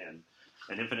 right? And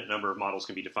an infinite number of models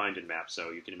can be defined in map,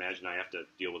 so you can imagine I have to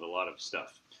deal with a lot of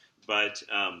stuff. But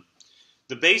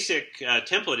the basic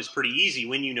template is pretty easy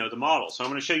when you know the model. So I'm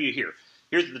going to show you here.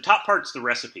 Here's the top part's the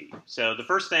recipe. So the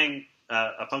first thing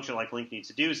a function like link needs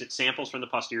to do is it samples from the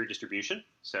posterior distribution.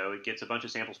 So it gets a bunch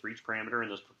of samples for each parameter,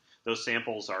 and those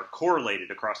samples are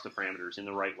correlated across the parameters in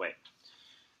the right way.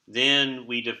 Then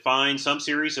we define some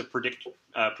series of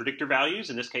predictor values.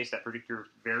 In this case, that predictor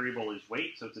variable is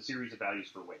weight, so it's a series of values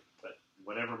for weight. But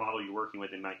whatever model you're working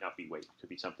with, it might not be weight. It could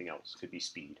be something else. It could be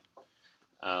speed.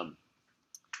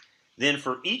 Then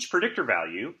for each predictor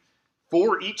value,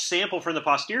 for each sample from the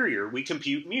posterior, we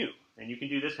compute mu. And you can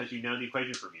do this because you know the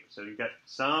equation for mu. So you've got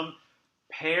some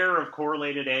pair of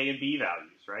correlated A and B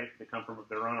values, right?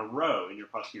 They're on a row in your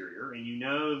posterior, and you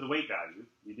know the weight value.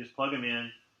 You just plug them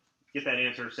in, get that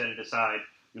answer, set it aside.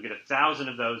 You'll get 1,000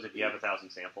 of those if you have 1,000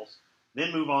 samples.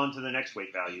 Then move on to the next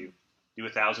weight value, do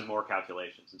 1,000 more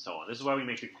calculations, and so on. This is why we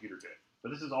make the computer good.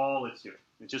 But this is all it's doing.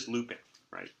 It's just looping,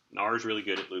 right? And R is really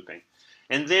good at looping.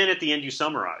 And then at the end you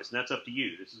summarize, and that's up to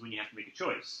you. This is when you have to make a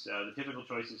choice. The typical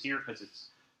choice is here, because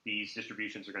these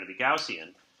distributions are going to be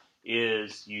Gaussian,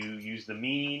 is you use the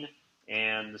mean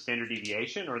and the standard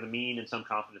deviation, or the mean and some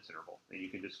confidence interval, and you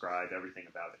can describe everything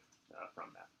about it from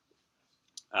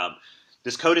that.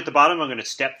 This code at the bottom, I'm going to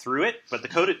step through it, but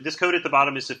this code at the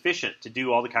bottom is sufficient to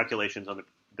do all the calculations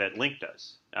that link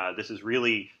does. This is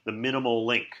really the minimal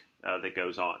link that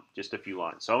goes on, just a few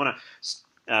lines. So I want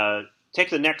to take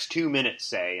the next 2 minutes,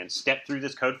 say, and step through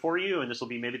this code for you, and this will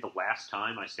be maybe the last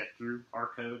time I step through our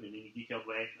code in any detailed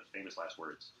way. Those famous last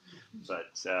words.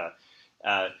 But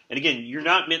and again, you're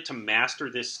not meant to master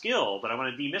this skill, but I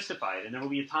want to demystify it, and there will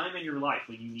be a time in your life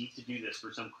when you need to do this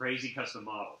for some crazy custom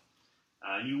model.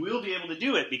 You will be able to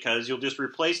do it because you'll just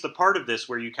replace the part of this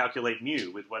where you calculate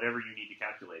mu with whatever you need to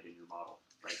calculate in your model.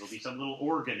 Right? There'll be some little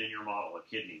organ in your model, a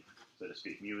kidney, so to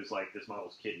speak. Mu is like this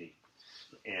model's kidney.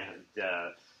 And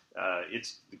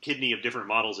it's the kidney of different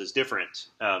models is different.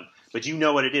 But you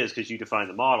know what it is because you define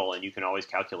the model, and you can always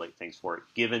calculate things for it,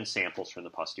 given samples from the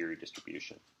posterior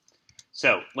distribution.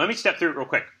 So let me step through it real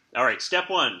quick. All right, step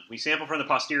one, we sample from the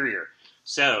posterior.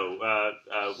 So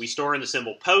we store in the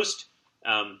symbol post.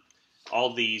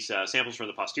 All these samples from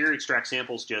the posterior extract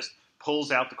samples just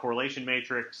pulls out the correlation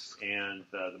matrix and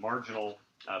the marginal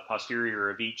posterior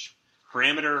of each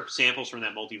parameter, samples from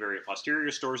that multivariate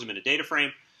posterior, stores them in a data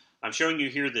frame. I'm showing you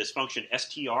here this function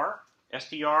str.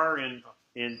 Str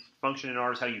in function in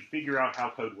R is how you figure out how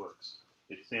code works.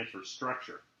 It stands for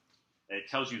structure. It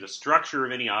tells you the structure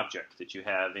of any object that you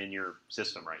have in your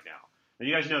system right now. And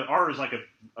you guys know R is like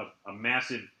a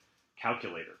massive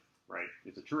calculator, right?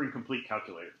 It's a Turing complete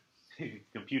calculator. You can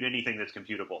compute anything that's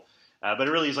computable. But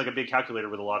it really is like a big calculator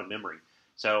with a lot of memory.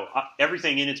 So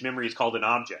everything in its memory is called an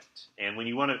object. And when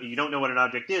you don't know what an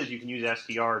object is, you can use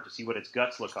str to see what its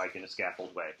guts look like in a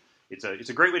scaffold way. It's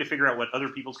a great way to figure out what other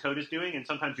people's code is doing, and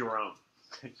sometimes your own.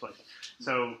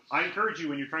 So I encourage you,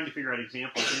 when you're trying to figure out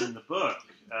examples in the book,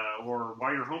 or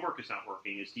why your homework is not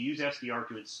working, is to use str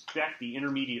to inspect the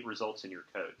intermediate results in your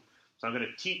code. So I'm going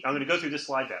to go through this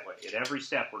slide that way. At every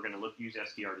step, we're going to use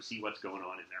str to see what's going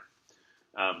on in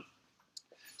there.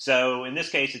 So in this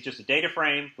case, it's just a data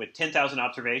frame with 10,000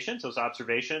 observations. Those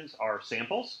observations are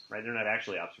samples, right? They're not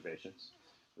actually observations.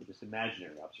 They're just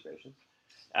imaginary observations.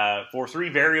 For 3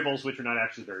 variables, which are not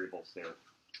actually variables.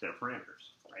 They're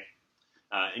parameters,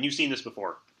 right? And you've seen this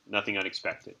before. Nothing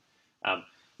unexpected.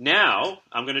 Now,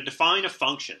 I'm going to define a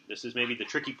function. This is maybe the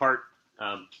tricky part.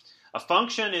 A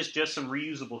function is just some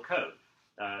reusable code.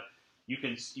 You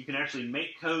can actually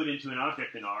make code into an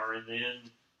object in R and then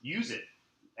use it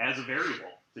as a variable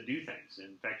to do things.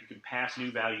 In fact, you can pass new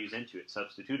values into it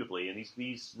substitutively, and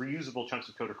these reusable chunks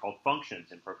of code are called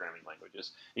functions in programming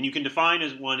languages. And you can define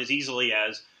one as easily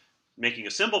as making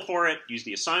a symbol for it, use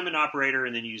the assignment operator,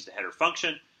 and then use the header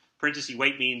function. Parenthesis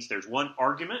weight means there's one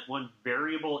argument, one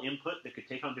variable input that could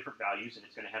take on different values, and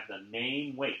it's going to have the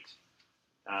name weight.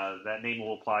 That name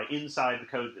will apply inside the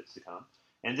code that's to come.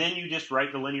 And then you just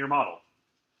write the linear model,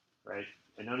 right?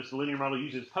 And notice the linear model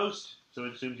uses post, so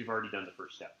it assumes you've already done the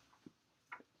first step.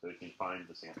 So it can find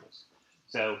the samples.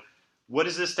 So what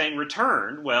does this thing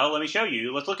return? Well, let me show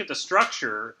you. Let's look at the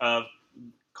structure of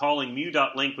calling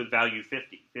mu.link with value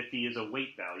 50. 50 is a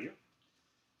weight value.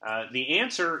 The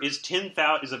answer is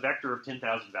a vector of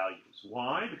 10,000 values.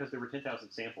 Why? Because there were 10,000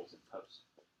 samples in post.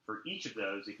 For each of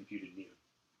those, it computed mu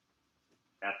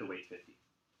at the weight 50.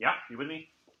 Yeah, you with me?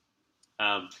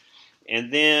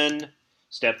 And then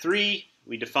step 3,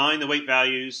 we define the weight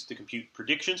values to compute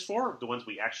predictions for, the ones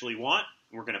we actually want.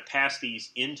 We're going to pass these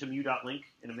into mu.link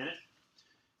in a minute,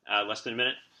 less than a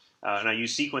minute. And I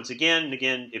use sequence again. And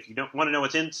again, if you don't want to know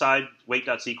what's inside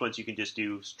weight.sequence, you can just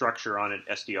do structure on it,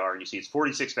 str, and you see it's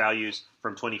 46 values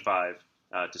from 25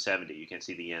 to 70. You can't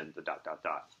see the end, the ...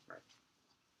 Right?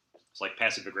 It's like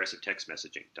passive-aggressive text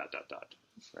messaging, ...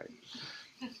 Right?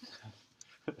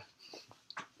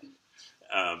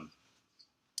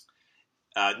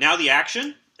 Now the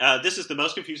action. This is the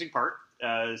most confusing part.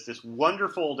 There's a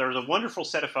wonderful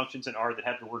set of functions in R that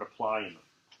have the word apply in them.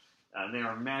 And they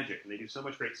are magic, and they do so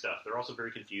much great stuff. They're also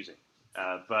very confusing.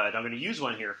 But I'm going to use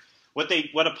one here. What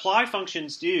apply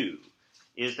functions do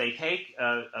is they take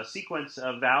a sequence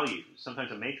of values,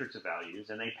 sometimes a matrix of values,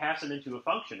 and they pass them into a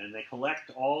function, and they collect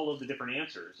all of the different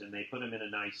answers, and they put them in a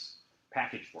nice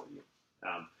package for you.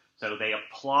 So they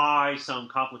apply some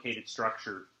complicated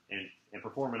structure and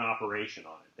perform an operation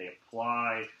on it. They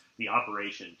apply the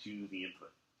operation to the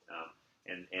input.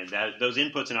 Those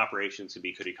inputs and operations can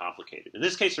be pretty complicated. In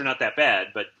this case, they're not that bad,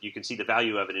 but you can see the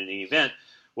value of it in any event.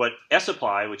 What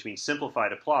sapply, which means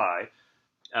simplified apply,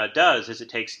 does is it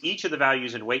takes each of the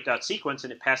values in weight.sequence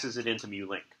and it passes it into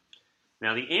mu.link.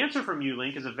 Now, the answer from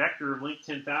mu.link is a vector of link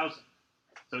 10,000.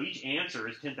 So each answer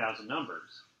is 10,000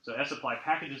 numbers. So sapply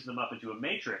packages them up into a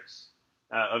matrix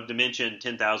of dimension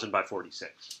 10,000 by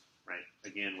 46, right?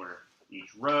 Again, where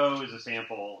each row is a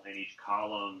sample and each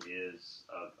column is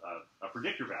a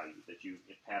predictor value that you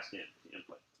passed in to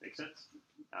input. Make sense?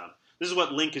 This is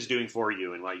what link is doing for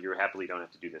you and why you happily don't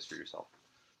have to do this for yourself.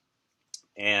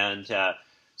 And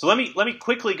So let me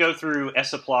quickly go through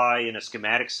sapply in a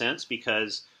schematic sense,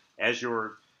 because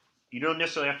you don't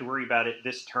necessarily have to worry about it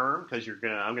this term, because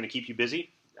I'm gonna keep you busy.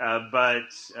 But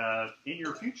in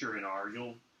your future in R,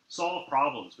 you'll solve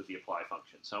problems with the apply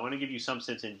function. So I want to give you some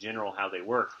sense in general how they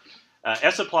work.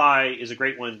 sapply is a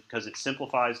great one because it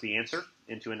simplifies the answer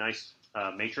into a nice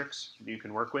matrix you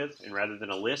can work with, and rather than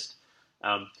a list.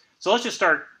 So let's just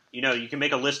start. You can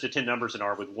make a list of 10 numbers in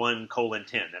R with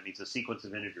 1:10. That means a sequence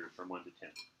of integers from 1 to 10.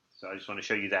 So I just want to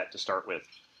show you that to start with.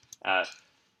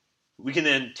 We can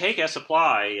then take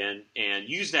sapply and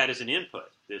use that as an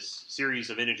input, this series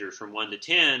of integers from 1 to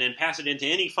 10, and pass it into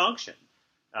any function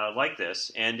like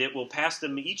this, and it will pass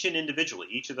them each individually,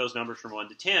 each of those numbers from 1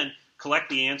 to 10, collect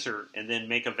the answer, and then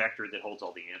make a vector that holds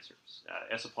all the answers.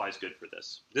 sapply is good for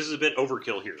this. This is a bit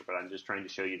overkill here, but I'm just trying to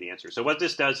show you the answer. So what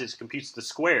this does is computes the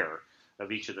square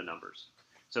of each of the numbers.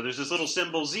 So there's this little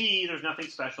symbol z. There's nothing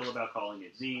special about calling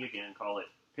it z. Again, call it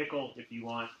pickle if you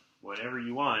want, whatever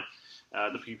you want.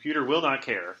 The computer will not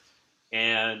care.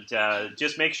 And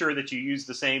just make sure that you use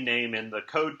the same name in the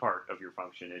code part of your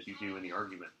function as you do in the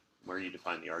argument, where you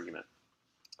define the argument.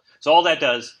 So all that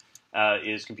does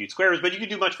is compute squares, but you can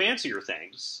do much fancier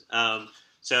things.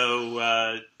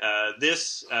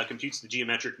 This computes the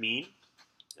geometric mean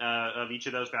of each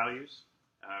of those values,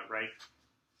 right?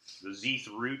 The zth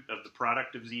root of the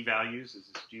product of z values is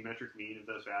this geometric mean of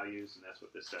those values, and that's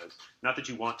what this does. Not that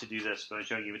you want to do this, but I'm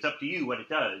showing you it's up to you what it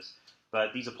does,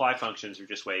 but these apply functions are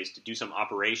just ways to do some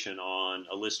operation on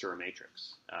a list or a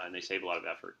matrix, and they save a lot of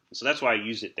effort. And so that's why I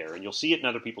use it there, and you'll see it in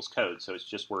other people's code, so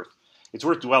it's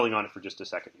worth dwelling on it for just a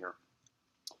second here.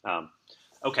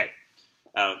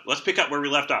 Let's pick up where we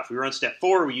left off. We were on step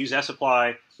 4. We use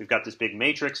sapply. We've got this big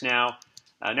matrix now.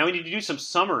 Now we need to do some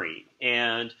summary,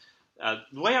 and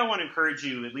the way I want to encourage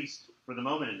you, at least for the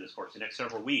moment in this course, the next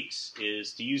several weeks,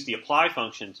 is to use the apply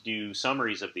function to do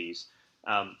summaries of these.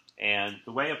 And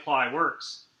the way apply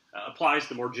works, apply is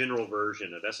the more general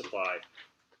version of sapply.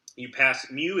 You pass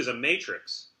mu as a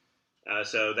matrix,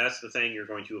 so that's the thing you're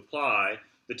going to apply.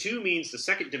 The 2 means the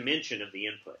second dimension of the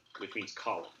input, which means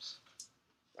columns,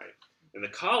 right? And the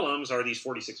columns are these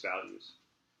 46 values.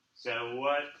 So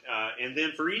and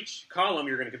then for each column,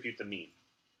 you're going to compute the mean.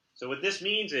 So what this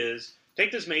means is,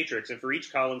 take this matrix, and for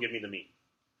each column, give me the mean.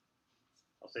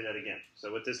 I'll say that again.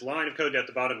 So what this line of code at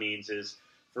the bottom means is,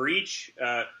 for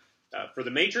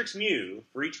the matrix mu,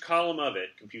 for each column of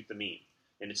it, compute the mean.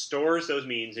 And it stores those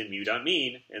means in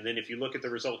mu.mean, and then if you look at the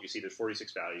result, you see there's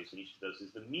 46 values, and each of those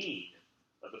is the mean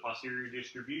of the posterior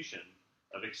distribution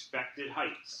of expected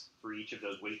heights for each of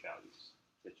those weight values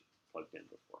that you plugged in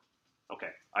before.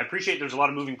 Okay, I appreciate there's a lot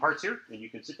of moving parts here, and you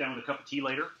can sit down with a cup of tea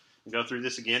later and go through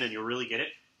this again, and you'll really get it.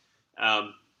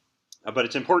 But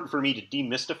it's important for me to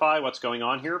demystify what's going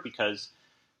on here, because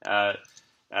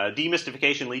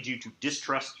demystification leads you to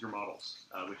distrust your models,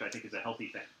 which I think is a healthy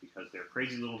thing, because they're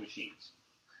crazy little machines,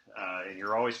 and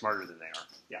you're always smarter than they are.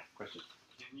 Yeah, question?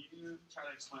 Can you try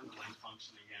to explain the link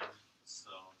function again?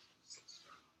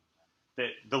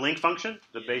 The link function,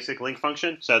 the basic link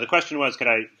function. So the question was, could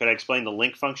I explain the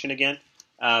link function again?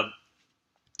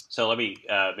 So let me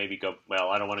maybe go. Well,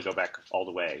 I don't want to go back all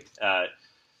the way.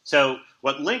 So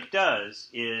what link does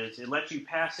is it lets you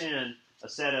pass in a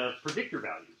set of predictor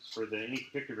values for any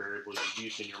predictor variable you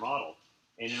use in your model,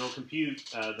 and it'll compute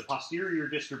the posterior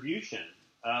distribution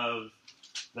of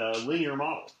the linear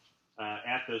model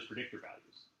at those predictor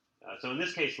values. So in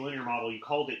this case, the linear model, you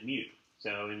called it mu.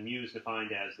 So and mu is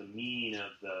defined as the mean of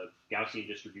the Gaussian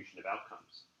distribution of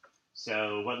outcomes.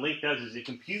 So what link does is it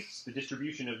computes the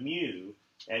distribution of mu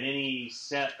at any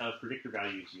set of predictor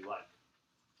values you like.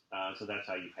 So that's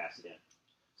how you pass it in.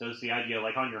 So it's the idea,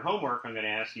 like on your homework, I'm going to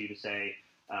ask you to say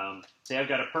I've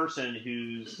got a person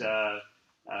who's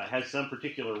has some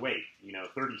particular weight,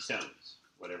 30 stones,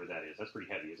 whatever that is. That's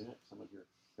pretty heavy, isn't it? Someone here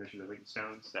measure their weight in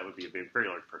stones? That would be a very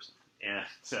large person. And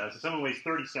so someone weighs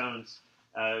 30 stones.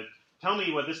 Tell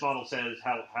me what this model says,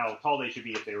 how tall they should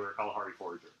be if they were a Kalahari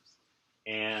forager.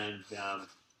 And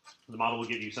the model will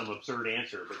give you some absurd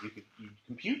answer, but you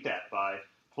compute that by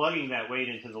plugging that weight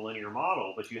into the linear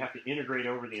model, but you have to integrate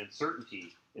over the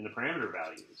uncertainty in the parameter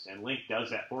values. And LINQ does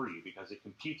that for you because it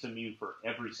computes a mu for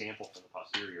every sample from the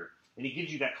posterior, and it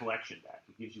gives you that collection back.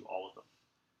 It gives you all of them.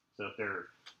 So if they're,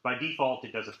 by default,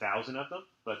 it does 1,000 of them,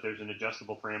 but there's an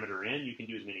adjustable parameter in, you can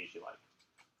do as many as you like,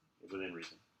 within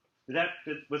reason.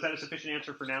 Was that a sufficient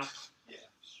answer for now?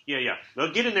 Yeah. Yeah.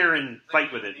 Well, get in there and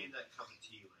fight with it. Need that cup of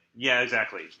tea later. Yeah,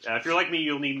 exactly. If you're like me,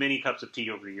 you'll need many cups of tea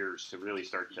over years to really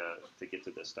start to get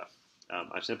to this stuff.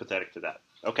 I'm sympathetic to that.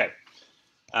 Okay.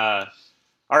 All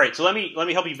right. So let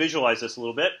me help you visualize this a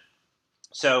little bit.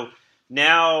 So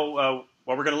now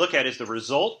what we're going to look at is the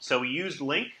result. So we used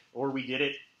link, or we did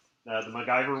it the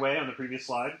MacGyver way on the previous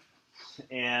slide.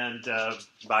 And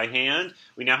by hand,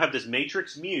 we now have this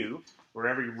matrix mu, where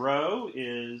every row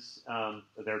is,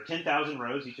 there are 10,000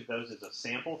 rows. Each of those is a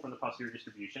sample from the posterior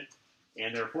distribution.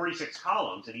 And there are 46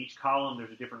 columns. In each column,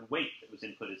 there's a different weight that was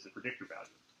input as the predictor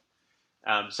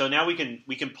value. So now we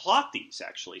can plot these,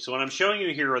 actually. So what I'm showing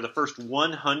you here are the first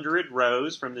 100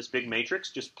 rows from this big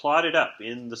matrix, just plotted up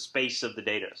in the space of the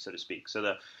data, so to speak.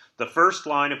 So the first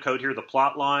line of code here, the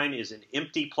plot line, is an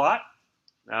empty plot.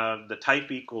 The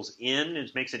type equals in,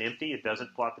 it makes it empty. It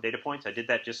doesn't plot the data points. I did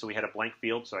that just so we had a blank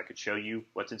field so I could show you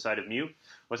what's inside of mu.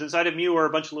 What's inside of mu are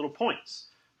a bunch of little points.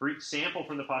 For each sample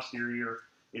from the posterior,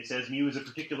 it says mu is a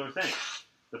particular thing.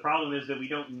 The problem is that we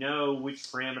don't know which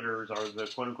parameters are the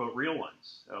quote-unquote real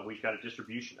ones. We've got a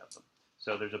distribution of them.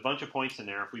 So there's a bunch of points in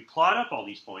there. If we plot up all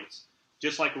these points,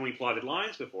 just like when we plotted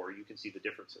lines before, you can see the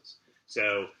differences.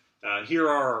 So here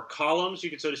are our columns, you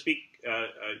could so to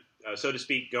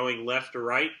speak, going left to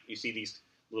right. You see these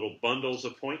little bundles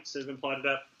of points that have been plotted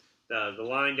up. The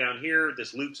line down here,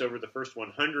 this loops over the first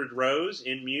 100 rows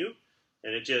in mu,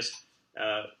 and it just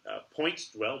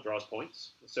draws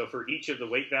points. So for each of the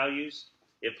weight values,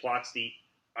 it plots the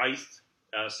ith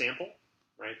sample,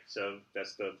 right? So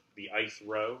that's the ith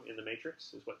row in the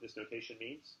matrix is what this notation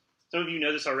means. Some of you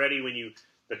know this already. When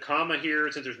the comma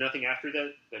here, since there's nothing after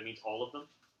that, that means all of them,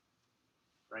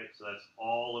 right? So that's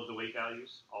all of the weight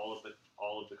values, all of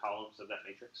the columns of that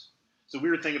matrix. It's a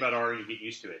weird thing about R, and you get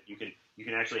used to it. You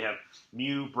can actually have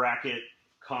mu bracket,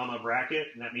 comma bracket,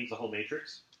 and that means the whole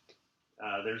matrix.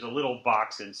 There's a little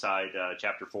box inside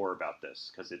chapter 4 about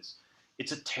this, because it's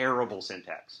a terrible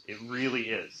syntax. It really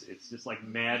is. It's just like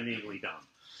maddeningly dumb.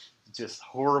 It's just a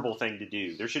horrible thing to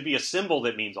do. There should be a symbol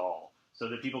that means all, so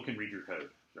that people can read your code,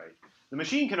 right? The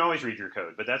machine can always read your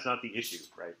code, but that's not the issue,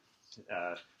 right?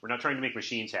 We're not trying to make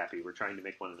machines happy. We're trying to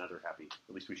make one another happy.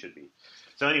 At least we should be.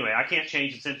 So anyway, I can't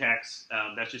change the syntax.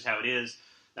 That's just how it is.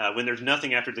 When there's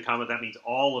nothing after the comma, that means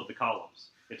all of the columns.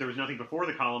 If there was nothing before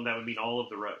the column, that would mean all of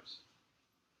the rows.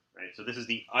 Right? So this is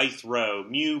the ith row.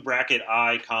 Mu bracket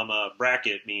I comma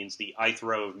bracket means the ith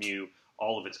row of mu,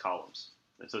 all of its columns.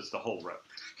 And so it's the whole row.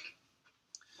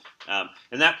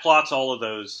 And that plots all of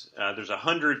those. There's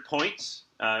 100 points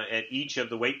at each of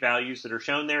the weight values that are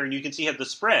shown there. And you can see how the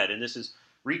spread, and this is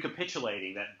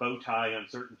recapitulating that bow tie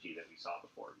uncertainty that we saw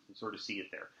before. You can sort of see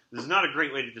it there. This is not a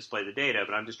great way to display the data,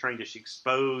 but I'm just trying to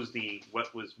expose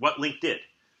what link did.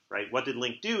 Right? What did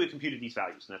link do? It computed these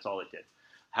values, and that's all it did.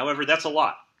 However, that's a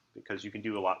lot, because you can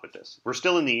do a lot with this. We're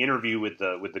still in the interview with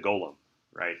the golem,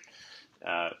 right?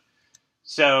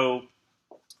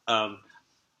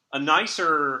 A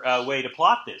nicer way to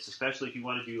plot this, especially if you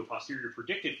want to do a posterior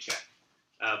predictive check,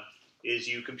 is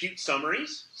you compute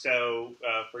summaries. So,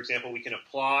 for example, we can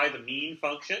apply the mean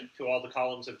function to all the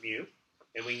columns of mu,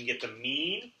 and we can get the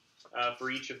mean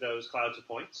for each of those clouds of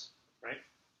points, right?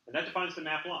 And that defines the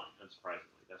map line,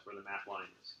 unsurprisingly. That's where the map line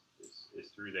is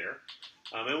through there.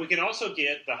 And we can also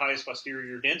get the highest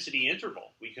posterior density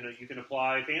interval. You can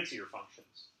apply fancier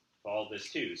functions to all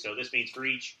this too. So this means for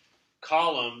each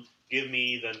column, give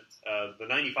me the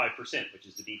 95%, which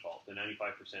is the default, the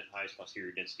 95% highest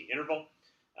posterior density interval.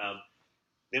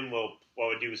 Then what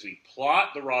we do is we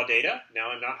plot the raw data.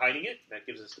 Now I'm not hiding it. That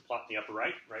gives us the plot in the upper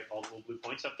right, all the little blue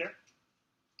points up there.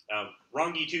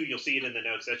 Rongi 2, you'll see it in the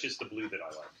notes. That's just the blue that I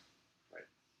like, right?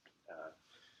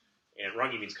 And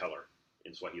Rongi means color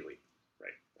in Swahili,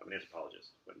 right? I'm an anthropologist.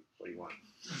 What do you want?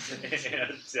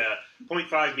 And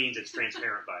 0.5 means it's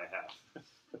transparent by a half.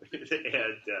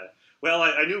 And well,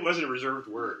 I knew it wasn't a reserved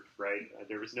word, right?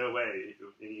 There was no way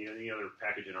any other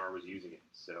package in R was using it,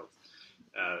 so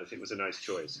it was a nice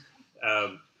choice.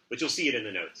 But you'll see it in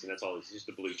the notes, and that's all. It's just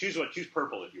the blue. Choose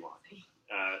purple if you want.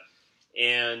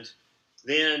 And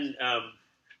then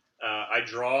I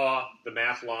draw the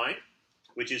math line,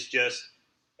 which is just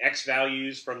x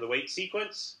values from the weight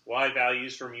sequence, y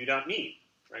values from mu.mean,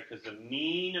 right? Because the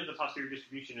mean of the posterior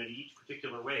distribution at each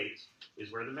particular weight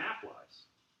is where the map lies,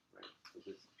 right?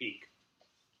 It's the peak.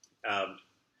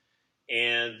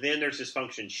 And then there's this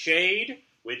function shade,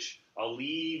 which I'll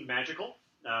leave magical.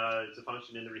 It's a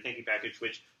function in the rethinking package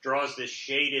which draws this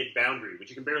shaded boundary,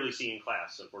 which you can barely see in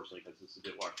class, unfortunately, because it's a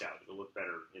bit washed out. It'll look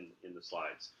better in the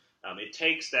slides. It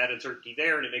takes that uncertainty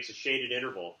there, and it makes a shaded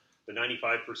interval. The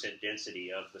 95%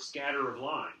 density of the scatter of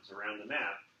lines around the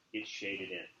map gets shaded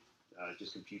in. It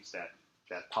just computes that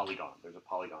polygon. There's a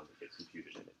polygon that gets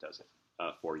computed, and it does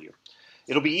it for you.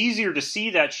 It'll be easier to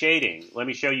see that shading. Let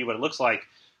me show you what it looks like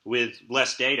with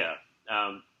less data.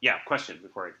 Yeah, question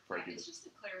before I do It's this. just a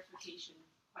clarification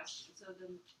question. So the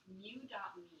mu.mean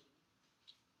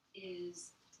is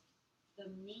the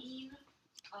mean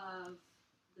of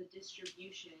the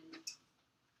distribution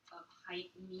of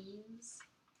height means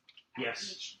at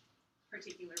Yes. each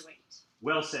particular weight.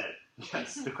 Well said.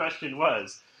 Yes, the question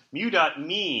was, mu dot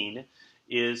mean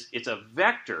it's a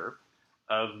vector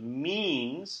of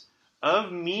means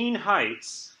of mean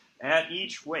heights at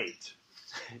each weight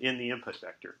in the input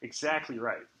vector. Exactly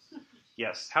right.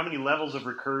 Yes. How many levels of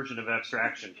recursion of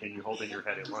abstraction can you hold in your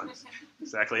head at once?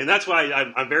 Exactly. And that's why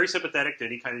I'm very sympathetic to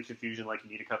any kind of confusion, like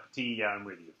you need a cup of tea. Yeah, I'm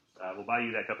with you. We'll buy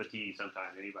you that cup of tea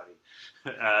sometime, anybody.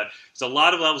 It's a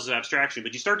lot of levels of abstraction,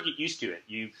 but you start to get used to it.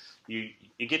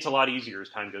 It gets a lot easier as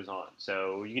time goes on.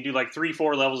 So you can do like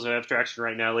 3-4 levels of abstraction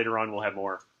right now. Later on, we'll have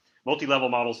more. Multi-level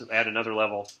models add another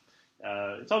level.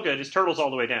 It's all good. It's turtles all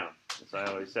the way down, as I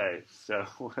always say. So,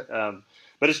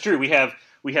 but it's true. We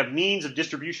have means of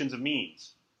distributions of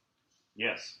means.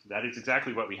 Yes, that is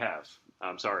exactly what we have.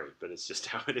 I'm sorry, but it's just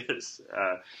how it is.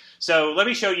 So let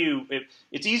me show you.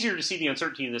 It's easier to see the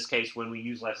uncertainty in this case when we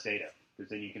use less data,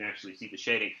 because then you can actually see the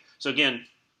shading. So again,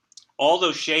 all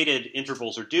those shaded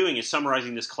intervals are doing is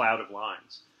summarizing this cloud of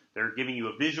lines. They're giving you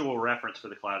a visual reference for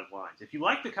the cloud of lines. If you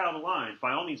like the cloud of lines,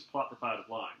 by all means plot the cloud of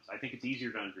lines. I think it's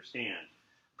easier to understand.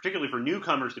 Particularly for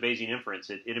newcomers to Bayesian inference,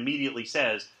 it immediately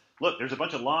says, look, there's a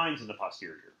bunch of lines in the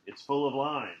posterior. It's full of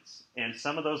lines. And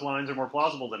some of those lines are more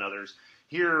plausible than others.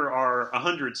 Here are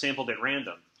 100 sampled at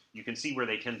random. You can see where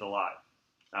they tend to lie.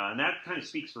 And that kind of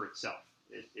speaks for itself.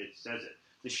 It says it.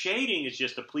 The shading is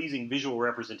just a pleasing visual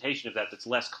representation of that that's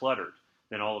less cluttered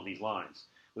than all of these lines.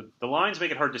 The lines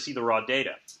make it hard to see the raw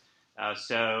data.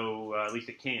 So at least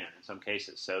it can in some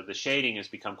cases. So the shading has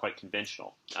become quite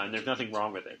conventional. And there's nothing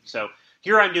wrong with it. So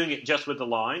here I'm doing it just with the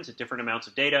lines at different amounts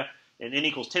of data. And n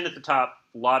equals 10 at the top,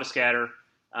 a lot of scatter.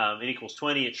 N equals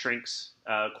 20, it shrinks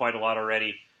quite a lot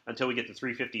already until we get to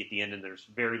 350 at the end, and there's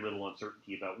very little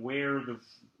uncertainty about where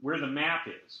the map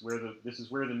is, this is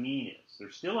where the mean is.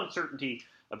 There's still uncertainty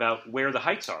about where the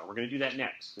heights are. We're going to do that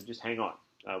next, so just hang on.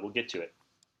 We'll get to it.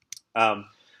 And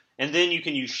then you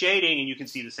can use shading, and you can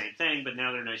see the same thing, but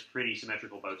now they're nice, pretty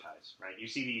symmetrical bow ties, right? You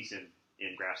see these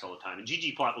in graphs all the time. And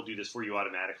ggplot will do this for you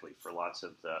automatically for lots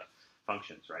of the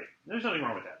functions, right? There's nothing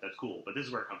wrong with that. That's cool, but this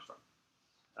is where it comes from.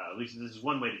 At least this is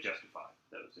one way to justify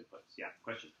those inputs. Yeah,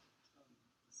 question?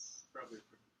 This is probably a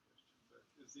pretty good question, but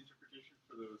is the interpretation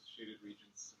for those shaded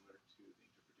regions similar to the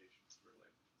interpretations for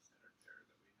like standard error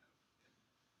that we have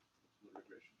in multiple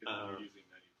regression? Because we're using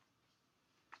 90.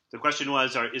 The question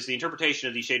was, is the interpretation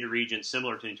of these shaded regions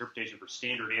similar to the interpretation for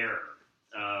standard error?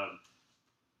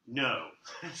 No.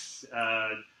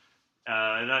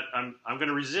 And I'm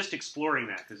going to resist exploring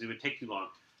that because it would take too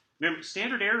long. Remember,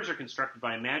 standard errors are constructed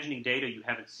by imagining data you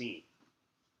haven't seen.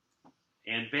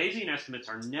 And Bayesian estimates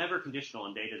are never conditional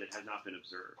on data that has not been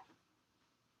observed.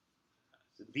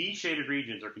 So these shaded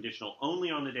regions are conditional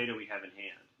only on the data we have in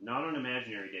hand, not on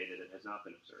imaginary data that has not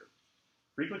been observed.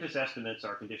 Frequentist estimates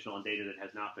are conditional on data that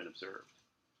has not been observed.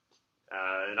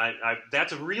 And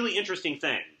that's a really interesting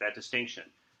thing, that distinction,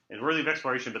 and worthy of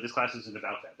exploration, but this class isn't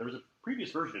about that. There was a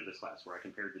previous version of this class where I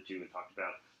compared the two and talked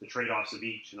about the trade-offs of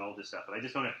each and all this stuff, but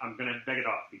I'm going to beg it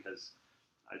off because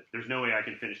there's no way I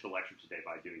can finish the lecture today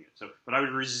by doing it. So, but I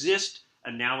would resist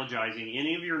analogizing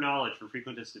any of your knowledge from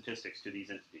frequentist statistics to these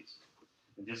entities.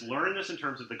 And just learn this in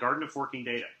terms of the garden of forking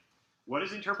data. What is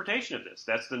the interpretation of this?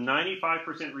 That's the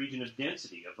 95% region of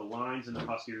density of the lines in the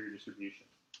posterior distribution.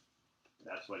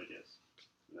 That's what it is.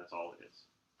 And that's all it is.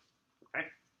 Okay?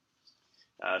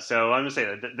 So I'm going to say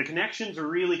that the connections are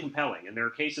really compelling, and there are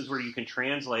cases where you can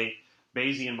translate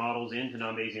Bayesian models into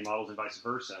non-Bayesian models and vice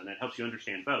versa, and that helps you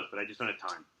understand both, but I just don't have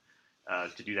time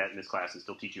to do that in this class and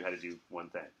still teach you how to do one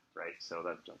thing, right? So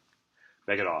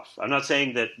beg it off. I'm not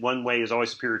saying that one way is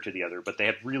always superior to the other, but they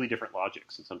have really different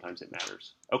logics, and sometimes it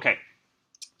matters. Okay,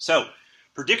 so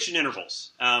prediction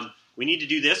intervals. We need to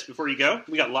do this before you go.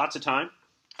 We got lots of time.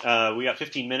 We got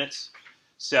 15 minutes.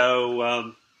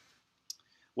 So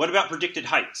what about predicted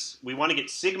heights? We want to get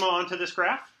sigma onto this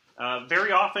graph.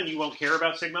 Very often you won't care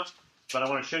about sigma, but I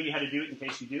want to show you how to do it in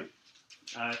case you do.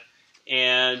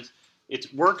 And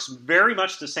it works very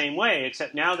much the same way,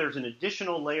 except now there's an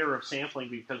additional layer of sampling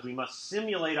because we must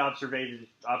simulate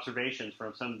observations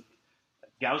from some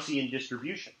Gaussian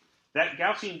distribution. That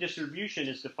Gaussian distribution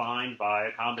is defined by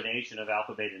a combination of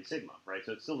alpha, beta, and sigma, right?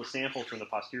 So it's still the samples from the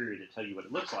posterior that tell you what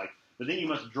it looks like, but then you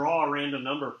must draw a random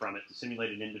number from it to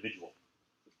simulate an individual.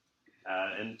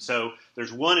 And so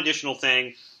there's one additional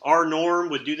thing. R norm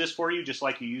would do this for you, just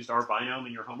like you used R binom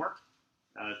in your homework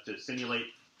to simulate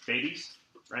babies,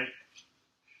 right?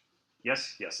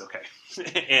 Yes, okay.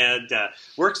 And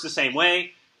works the same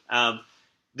way.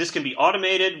 This can be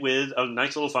automated with a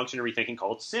nice little function in rethinking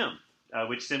called sim,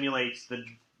 which simulates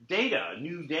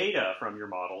new data from your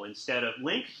model instead of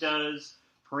LINQ does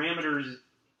parameters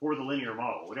for the linear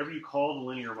model. Whatever you call the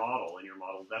linear model in your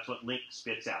model, that's what LINQ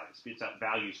spits out. It spits out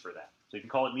values for that. So if you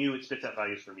call it mu, it spits out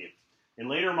values for mu. In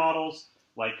later models,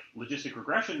 like logistic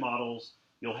regression models,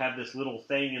 you'll have this little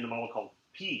thing in the model called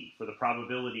P for the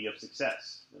probability of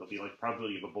success. It'll be like the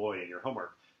probability of a boy in your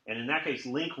homework. And in that case,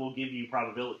 LINQ will give you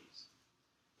probabilities.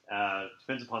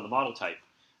 Depends upon the model type.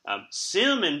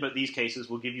 Sim, in these cases,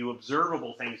 will give you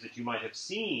observable things that you might have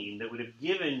seen that would have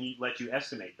let you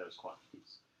estimate those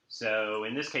quantities. So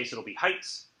in this case, it'll be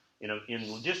heights. In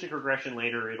logistic regression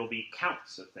later, it'll be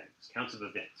counts of things, counts of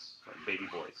events, like baby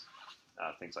boys,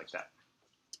 things like that.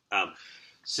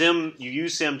 Sim, you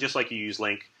use Sim just like you use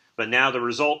LINQ, but now the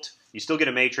result, you still get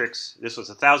a matrix. This was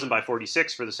 1,000 by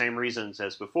 46 for the same reasons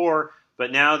as before,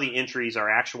 but now the entries are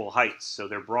actual heights, so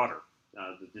they're broader.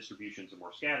 The distributions are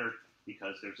more scattered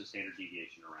because there's a standard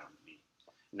deviation around the mean.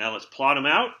 Now let's plot them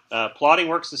out. Plotting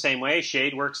works the same way.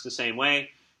 Shade works the same way.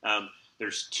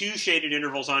 There's two shaded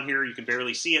intervals on here. You can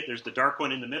barely see it. There's the dark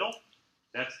one in the middle.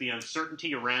 That's the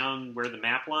uncertainty around where the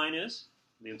map line is,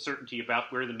 the uncertainty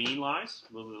about where the mean lies,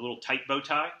 the little tight bow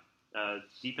tie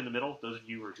deep in the middle. Those of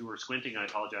you who are squinting, I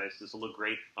apologize. This will look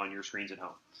great on your screens at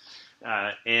home.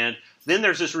 And then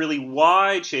there's this really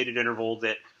wide shaded interval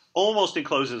that almost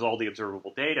encloses all the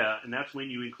observable data, and that's when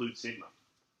you include sigma.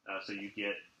 So you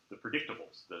get the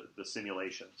predictables, the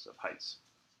simulations of heights.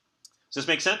 Does this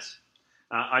make sense?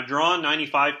 I've drawn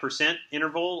 95%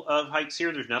 interval of heights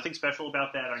here. There's nothing special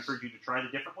about that. I encourage you to try the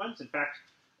different ones. In fact,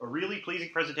 a really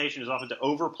pleasing presentation is often to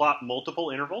overplot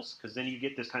multiple intervals, because then you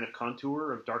get this kind of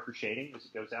contour of darker shading as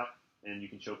it goes out, and you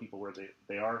can show people where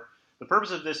they are. The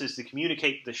purpose of this is to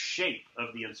communicate the shape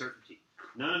of the uncertainty.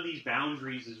 None of these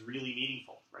boundaries is really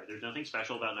meaningful, right? There's nothing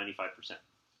special about 95%.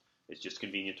 It's just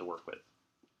convenient to work with.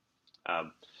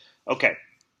 Okay.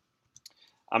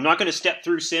 I'm not going to step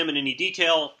through Sim in any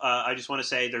detail. I just want to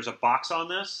say there's a box on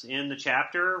this in the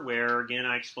chapter where, again,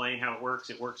 I explain how it works.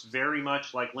 It works very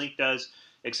much like LINQ does,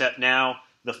 except now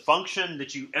the function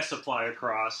that you S-apply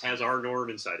across has our norm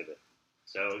inside of it.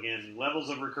 So, again, levels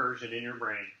of recursion in your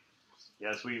brain.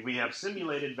 Yes, we have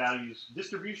simulated values,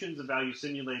 distributions of values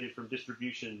simulated from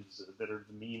distributions that are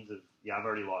the means of, yeah, I've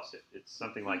already lost it. It's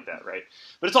something like that, right?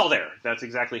 But it's all there. That's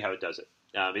exactly how it does it.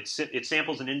 It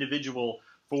samples an individual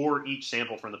for each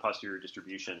sample from the posterior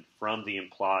distribution from the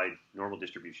implied normal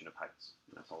distribution of heights.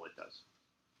 And that's all it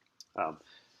does.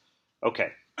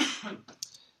 Okay.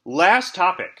 Last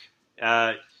topic,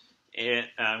 and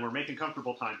we're making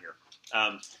comfortable time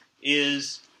here,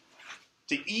 is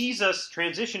to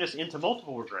transition us into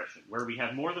multiple regression, where we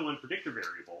have more than one predictor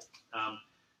variable.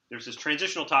 There's this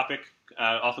transitional topic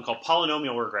often called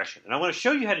polynomial regression. And I want to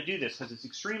show you how to do this because it's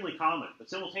extremely common, but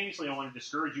simultaneously I want to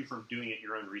discourage you from doing it in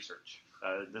your own research.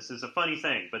 This is a funny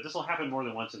thing, but this will happen more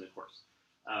than once in the course.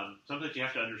 Sometimes you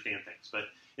have to understand things. But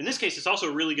in this case, it's also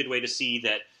a really good way to see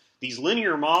that these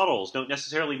linear models don't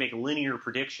necessarily make linear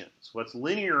predictions. What's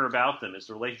linear about them is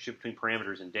the relationship between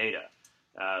parameters and data.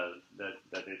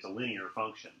 That it's a linear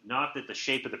function, not that the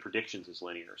shape of the predictions is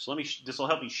linear. So this will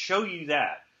help me show you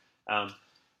that,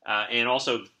 and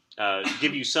also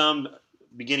give you some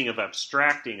beginning of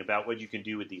abstracting about what you can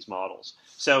do with these models.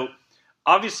 So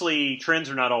obviously trends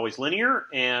are not always linear,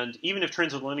 and even if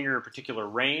trends are linear in a particular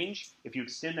range, if you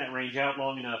extend that range out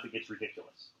long enough, it gets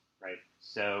ridiculous, right?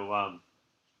 So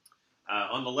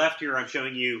on the left here, I'm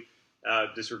showing you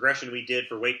this regression we did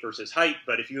for weight versus height,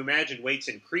 but if you imagine weights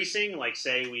increasing, like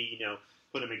say we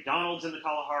put a McDonald's in the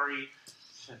Kalahari,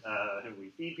 and we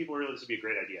feed people, really, this would be a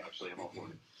great idea, actually, I'm all for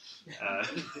it.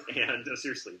 And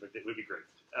seriously, but it would be great.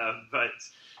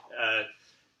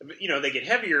 They get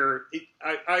heavier.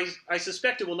 I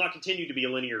suspect it will not continue to be a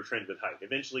linear trend with height.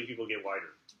 Eventually, people get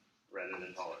wider rather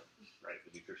than taller, right,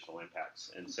 the nutritional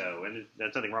impacts. And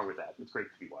there's nothing wrong with that. It's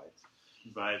great to be wide.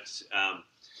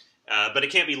 But it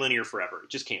can't be linear forever. It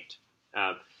just can't.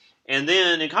 And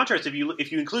then, in contrast, if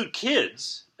you include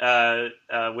kids,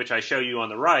 which I show you on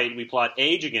the right, we plot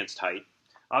age against height.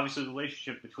 Obviously, the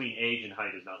relationship between age and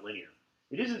height is not linear.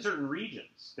 It is in certain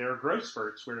regions. There are growth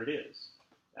spurts where it is.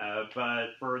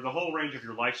 But for the whole range of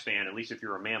your lifespan, at least if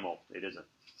you're a mammal, it isn't.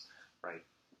 Right?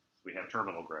 We have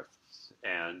terminal growth.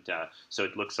 And so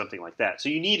it looks something like that. So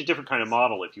you need a different kind of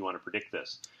model if you want to predict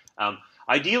this.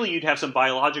 Ideally, you'd have some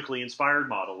biologically inspired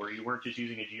model where you weren't just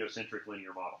using a geocentric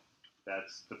linear model.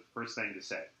 That's the first thing to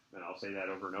say. And I'll say that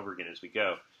over and over again as we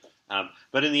go.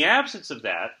 But in the absence of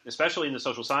that, especially in the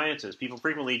social sciences, people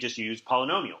frequently just use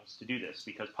polynomials to do this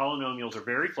because polynomials are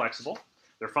very flexible.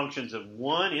 They're functions of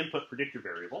one input predictor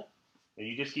variable, and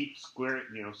you just keep squaring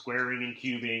and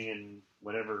cubing and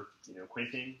whatever,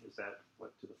 quinting. Is that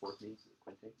what to the fourth means?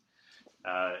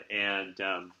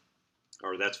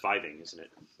 or that's fiving, isn't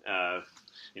it?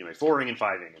 Anyway, fouring and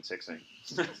fiving and sixing.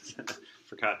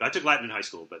 Forgot. I took Latin in high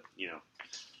school, but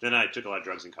then I took a lot of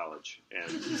drugs in college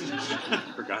and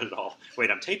forgot it all.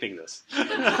 Wait, I'm taping this,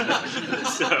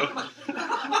 so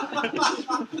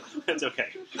it's okay.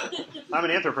 I'm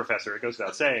an anthro professor. It goes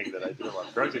without saying that I did a lot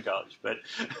of drugs in college, but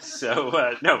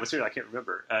no, but seriously, I can't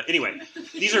remember. Anyway,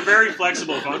 these are very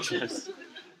flexible functions.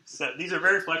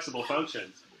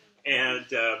 And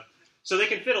so they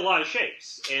can fit a lot of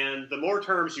shapes. And the more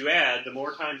terms you add, the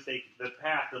more times the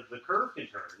path of the curve can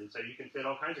turn. And so you can fit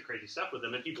all kinds of crazy stuff with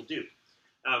them, and people do.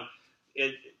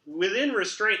 Within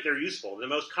restraint, they're useful. The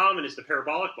most common is the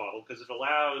parabolic model because it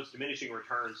allows diminishing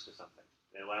returns to something.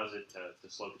 It allows it to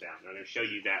slope down. I'm going to show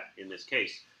you that in this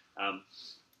case. And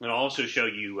I'll also show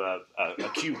you a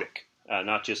cubic,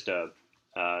 not just the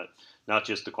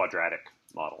quadratic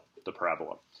model, the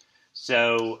parabola.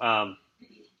 So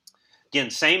again,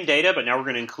 same data, but now we're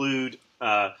going to include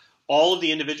all of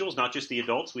the individuals, not just the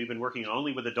adults. We've been working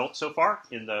only with adults so far.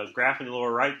 In the graph in the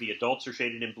lower right, the adults are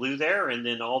shaded in blue there, and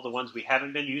then all the ones we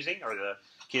haven't been using are the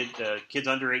kids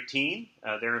under 18.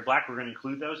 They're in black. We're going to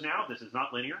include those now. This is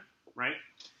not linear, right?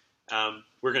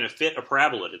 We're going to fit a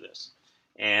parabola to this.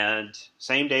 And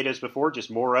same data as before,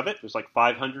 just more of it. There's like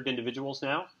 500 individuals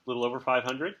now, a little over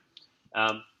 500.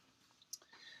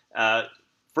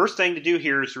 First thing to do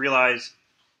here is to realize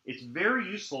it's very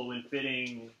useful when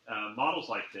fitting models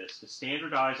like this to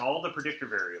standardize all the predictor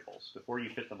variables before you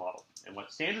fit the model. And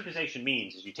what standardization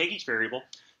means is you take each variable,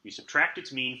 you subtract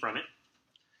its mean from it,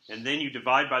 and then you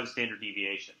divide by the standard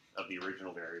deviation of the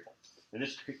original variable. And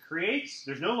this creates,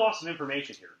 there's no loss of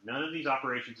information here. None of these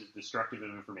operations is destructive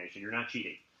of information. You're not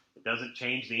cheating. It doesn't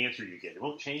change the answer you get. It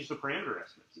won't change the parameter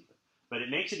estimates even. But it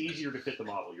makes it easier to fit the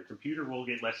model. Your computer will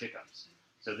get less hiccups.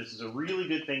 So this is a really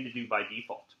good thing to do by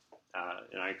default.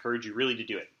 And I encourage you really to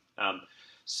do it.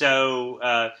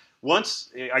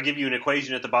 Once I give you an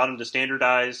equation at the bottom to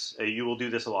standardize, you will do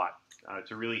this a lot.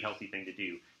 It's a really healthy thing to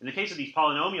do. In the case of these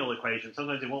polynomial equations,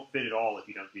 sometimes it won't fit at all if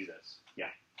you don't do this. Yeah?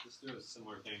 Let's do a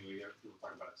similar thing. People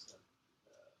talk about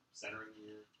centering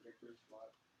your predictors a lot.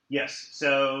 Yes.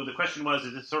 So the question was,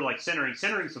 is it sort of like centering?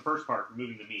 Centering is the first part,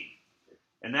 removing the mean.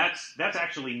 And that's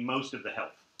actually most of the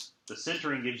help. The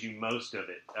centering gives you most of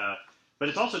it. But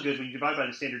it's also good when you divide by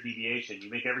the standard deviation. You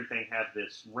make everything have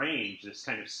this range, this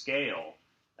kind of scale,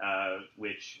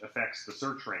 which affects the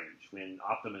search range when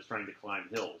Optima is trying to climb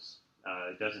hills.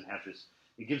 It doesn't have this.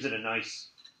 It gives it a nice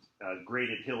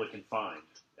graded hill it can find.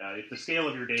 If the scale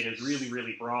of your data is really,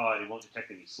 really broad, it won't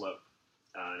detect any slope.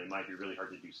 It might be really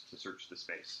hard to search the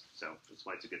space. So that's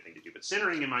why it's a good thing to do. But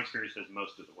centering, in my experience, does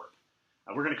most of the work.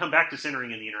 We're going to come back to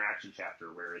centering in the interaction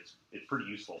chapter, where it's pretty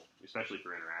useful, especially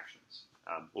for interactions.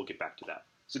 We'll get back to that.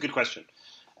 It's a good question.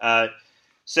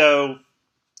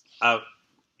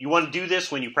 You want to do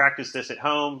this when you practice this at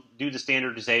home. Do the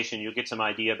standardization. You'll get some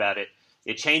idea about it.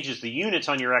 It changes the units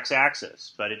on your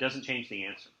x-axis, but it doesn't change the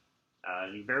answer.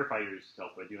 And you verify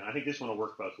yourself by doing it. I think this one will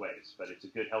work both ways, but it's a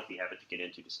good, healthy habit to get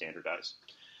into to standardize.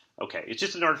 Okay, it's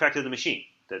just an artifact of the machine,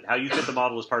 that how you fit the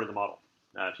model is part of the model.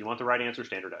 If you want the right answer,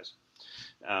 standardize.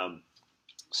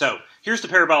 So here's the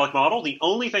parabolic model. The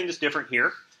only thing that's different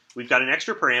here, we've got an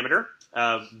extra parameter,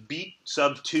 beat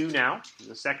sub 2 now.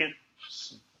 The second,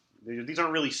 these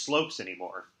aren't really slopes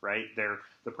anymore, right? They're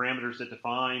the parameters that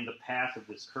define the path of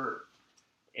this curve.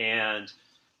 And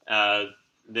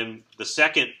then the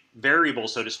second variable,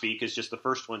 so to speak, is just the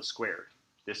first one squared.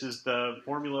 This is the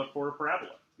formula for a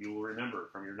parabola. You will remember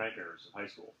from your nightmares of high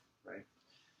school, right?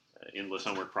 Endless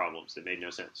homework problems that made no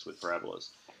sense with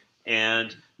parabolas.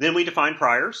 And then we define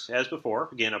priors, as before.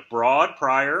 Again, a broad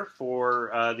prior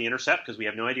for the intercept, because we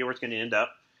have no idea where it's going to end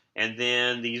up. And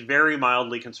then these very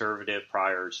mildly conservative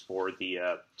priors for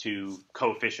the two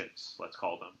coefficients, let's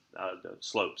call them, the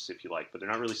slopes, if you like. But they're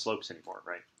not really slopes anymore,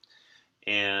 right?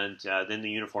 And then the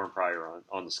uniform prior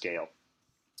on the scale,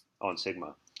 on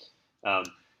sigma.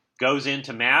 Goes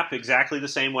into map exactly the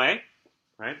same way,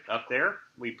 right? Up there,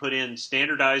 we put in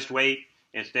standardized weight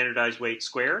and standardized weight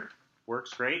squared.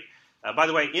 Works great. By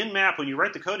the way, in map, when you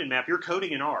write the code in map, you're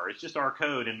coding in R. It's just R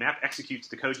code, and map executes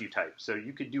the code you type. So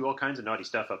you could do all kinds of naughty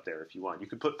stuff up there if you want. You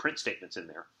could put print statements in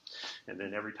there, and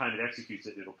then every time it executes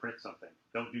it, it'll print something.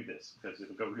 Don't do this, because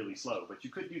it'll go really slow. But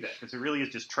you could do that, because it really is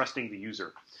just trusting the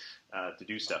user to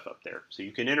do stuff up there. So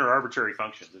you can enter arbitrary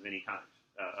functions of any kind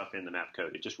up in the map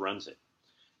code. It just runs it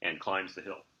and climbs the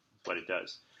hill. That's what it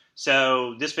does.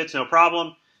 So this fits no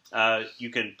problem. You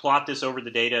can plot this over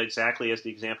the data exactly as the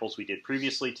examples we did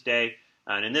previously today.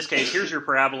 And in this case, here's your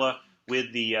parabola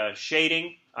with the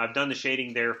shading. I've done the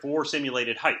shading there for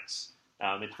simulated heights.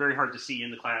 It's very hard to see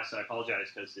in the class. I apologize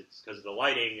because of the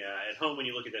lighting. At home, when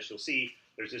you look at this, you'll see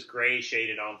there's this gray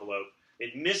shaded envelope.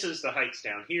 It misses the heights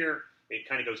down here. It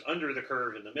kind of goes under the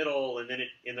curve in the middle, and then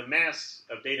in the mass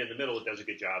of data in the middle, it does a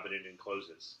good job, and it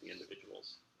encloses the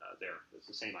individuals there. It's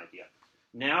the same idea.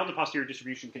 Now the posterior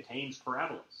distribution contains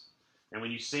parabolas. And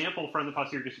when you sample from the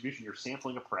posterior distribution, you're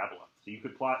sampling a parabola. So you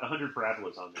could plot 100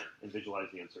 parabolas on there and visualize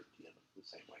the uncertainty in them the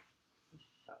same way.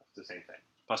 It's the same thing.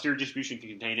 Posterior distribution can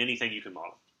contain anything you can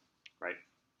model, right?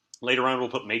 Later on, we'll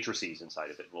put matrices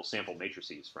inside of it. We'll sample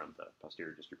matrices from the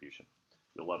posterior distribution.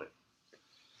 You'll love it.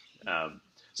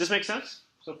 Does this make sense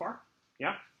so far?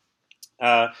 Yeah?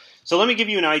 So let me give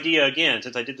you an idea again,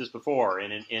 since I did this before.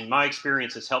 And in my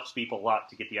experience, this helps people a lot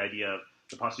to get the idea of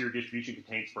the posterior distribution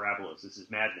contains parabolas. This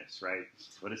is madness, right?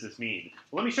 What does this mean?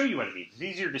 Well, let me show you what it means. It's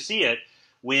easier to see it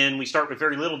when we start with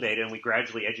very little data and we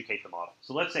gradually educate the model.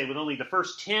 So let's say with only the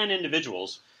first 10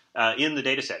 individuals in the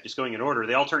data set, just going in order,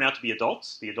 they all turn out to be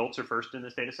adults. The adults are first in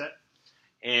this data set,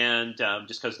 and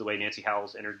just because of the way Nancy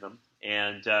Howells entered them.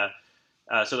 And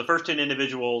so the first 10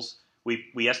 individuals,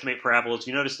 we estimate parabolas.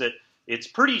 You notice that it's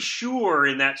pretty sure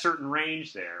in that certain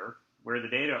range there where the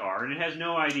data are, and it has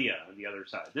no idea on the other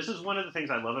side. This is one of the things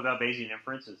I love about Bayesian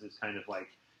inference is this kind of like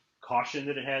caution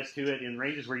that it has to it. In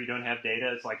ranges where you don't have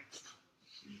data, it's like,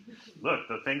 look,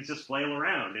 the things just flail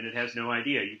around, and it has no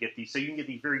idea. You get these, so you can get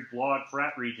these very broad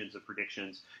flat regions of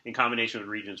predictions in combination with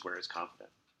regions where it's confident,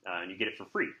 and you get it for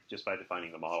free just by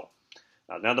defining the model.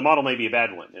 Now, the model may be a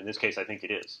bad one. In this case, I think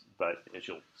it is, but as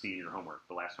you'll see in your homework,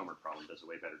 the last homework problem does a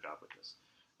way better job with this.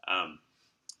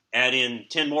 Add in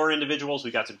 10 more individuals.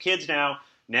 We've got some kids now.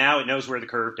 Now it knows where the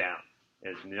curve down.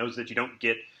 It knows that you don't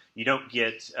get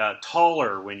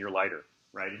taller when you're lighter,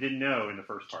 right? It didn't know in the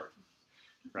first part,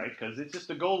 right? Because it's just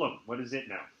a golem. What does it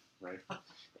know, right?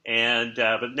 And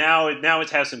but now it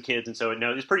has some kids, and so it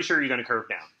knows it's pretty sure you're going to curve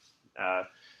down.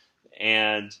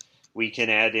 And we can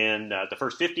add in the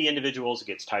first 50 individuals. It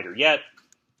gets tighter yet.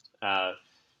 The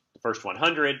first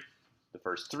 100, the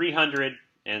first 300.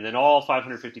 And then all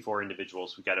 554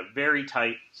 individuals, we've got a very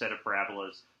tight set of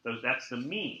parabolas. That's the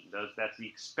mean. That's the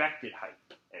expected height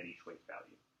at each weight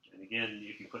value. And again,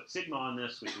 if you put sigma on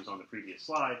this, which was on the previous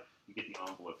slide, you get the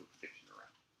envelope of prediction around.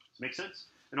 Does this make sense?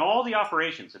 And all the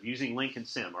operations of using link and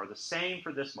sim are the same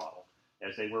for this model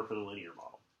as they were for the linear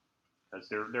model. Because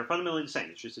they're fundamentally the same.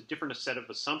 It's just a different set of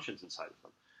assumptions inside of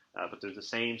them. But they're the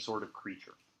same sort of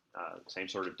creature, same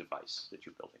sort of device that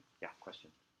you're building. Yeah,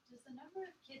 question? Does the number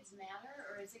of kids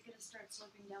matter, or is it going to start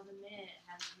sloping down the minute it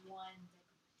has one that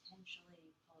could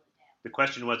potentially pull it down? The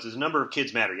question was, does the number of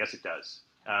kids matter? Yes, it does.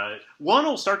 One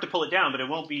will start to pull it down, but it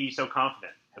won't be so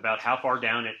confident about how far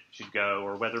down it should go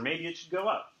or whether maybe it should go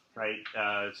up, right?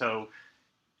 So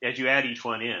as you add each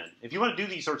one in, if you want to do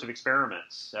these sorts of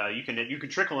experiments, you can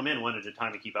trickle them in one at a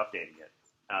time and keep updating it.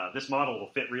 This model will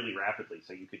fit really rapidly,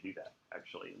 so you could do that,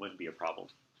 actually. It wouldn't be a problem.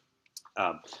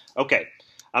 Okay.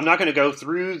 I'm not going to go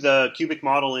through the cubic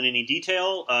model in any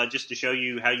detail, just to show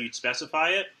you how you'd specify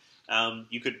it.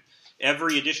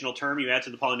 Every additional term you add to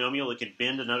the polynomial, it can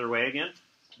bend another way again.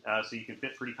 So you can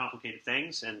fit pretty complicated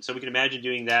things. And so we can imagine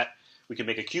doing that. We can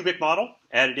make a cubic model,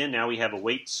 add it in. Now we have a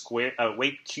weight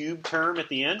cube term at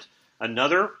the end.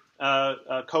 Another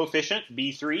coefficient,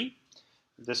 B3.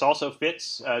 This also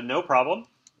fits, no problem.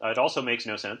 It also makes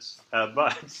no sense,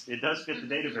 but it does fit the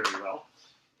data very well.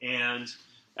 And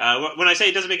when I say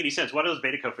it doesn't make any sense, what do those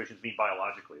beta coefficients mean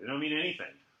biologically? They don't mean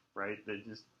anything, right?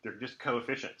 They're just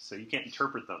coefficients, so you can't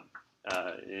interpret them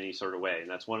in any sort of way, and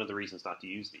that's one of the reasons not to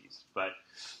use these. But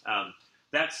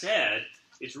that said,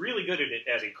 it's really good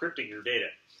at encrypting your data.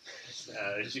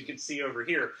 As you can see over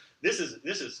here, this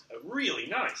is really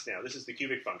nice. Now this is the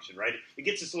cubic function, right? It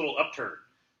gets this little upturn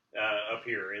up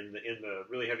here in the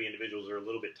really heavy individuals are a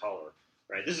little bit taller,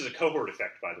 right? This is a cohort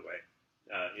effect, by the way.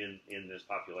 In this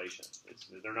population.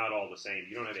 They're not all the same.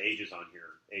 You don't have ages on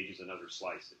here. Age is another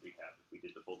slice that we have if we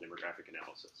did the full demographic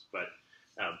analysis. But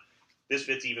this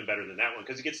fits even better than that one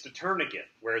because it gets to turn again,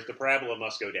 whereas the parabola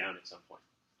must go down at some point,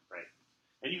 right?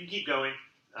 And you can keep going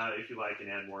if you like and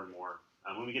add more and more.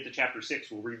 When we get to chapter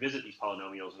 6, we'll revisit these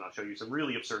polynomials and I'll show you some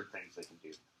really absurd things they can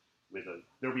do.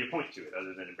 There'll be a point to it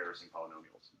other than embarrassing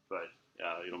polynomials, but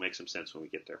it'll make some sense when we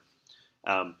get there.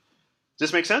 Does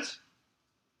this make sense?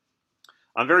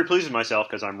 I'm very pleased with myself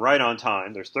because I'm right on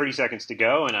time. There's 30 seconds to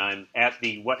go, and I'm at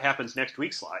the what happens next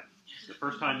week slide. It's the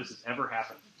first time this has ever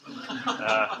happened.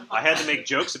 I had to make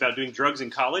jokes about doing drugs in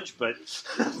college, but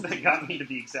that got me to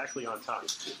be exactly on time.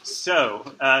 So,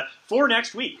 for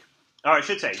next week, or I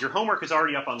should say, your homework is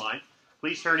already up online.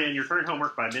 Please turn in your current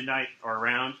homework by midnight or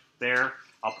around there.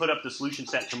 I'll put up the solution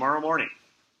set tomorrow morning.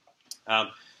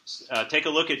 Take a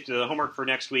look at the homework for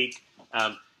next week.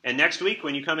 And next week,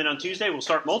 when you come in on Tuesday, we'll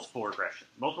start multiple regression.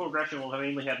 Multiple regression will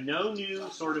mainly have no new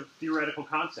sort of theoretical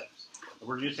concepts.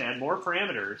 We're just add more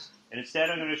parameters, and instead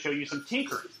I'm going to show you some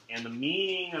tinkering and the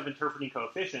meaning of interpreting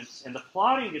coefficients. And the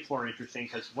plotting gets more interesting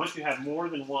because once you have more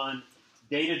than one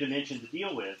data dimension to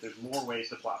deal with, there's more ways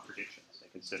to plot predictions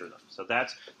and consider them. So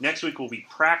that's next week will be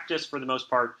practice for the most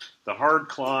part. The hard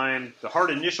climb, the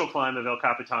hard initial climb of El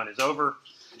Capitan is over.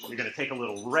 You're going to take a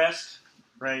little rest,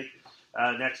 right?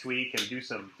 Next week and do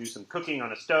some cooking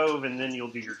on a stove, and then you'll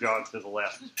do your jog to the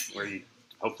left where you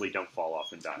hopefully don't fall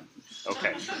off and die.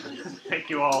 Okay. Thank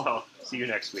you all. I'll see you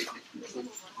next week.